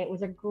show today. It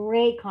was a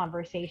great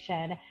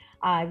conversation.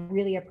 I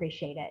really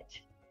appreciate it.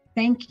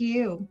 Thank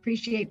you.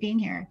 Appreciate being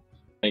here.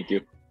 Thank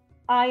you.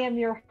 I am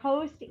your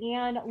host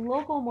and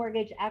local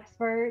mortgage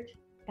expert.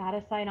 Got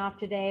to sign off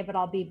today, but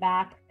I'll be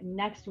back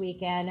next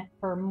weekend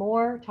for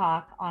more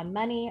talk on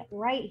money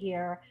right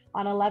here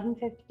on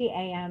 1150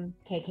 AM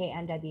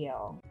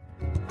KKNW.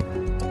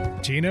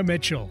 Tina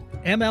Mitchell,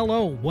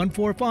 MLO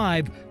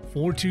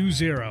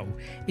 145420,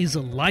 is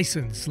a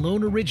licensed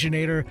loan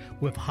originator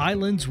with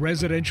Highlands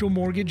Residential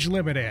Mortgage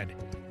Limited,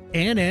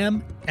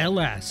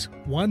 NMLS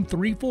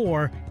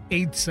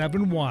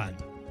 134871.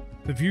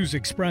 The views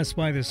expressed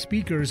by the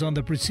speakers on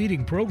the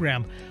preceding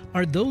program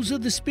are those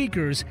of the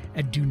speakers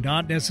and do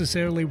not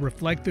necessarily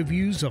reflect the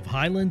views of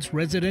Highlands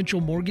Residential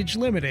Mortgage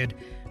Limited,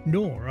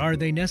 nor are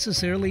they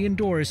necessarily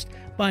endorsed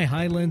by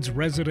Highlands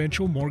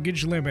Residential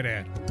Mortgage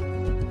Limited.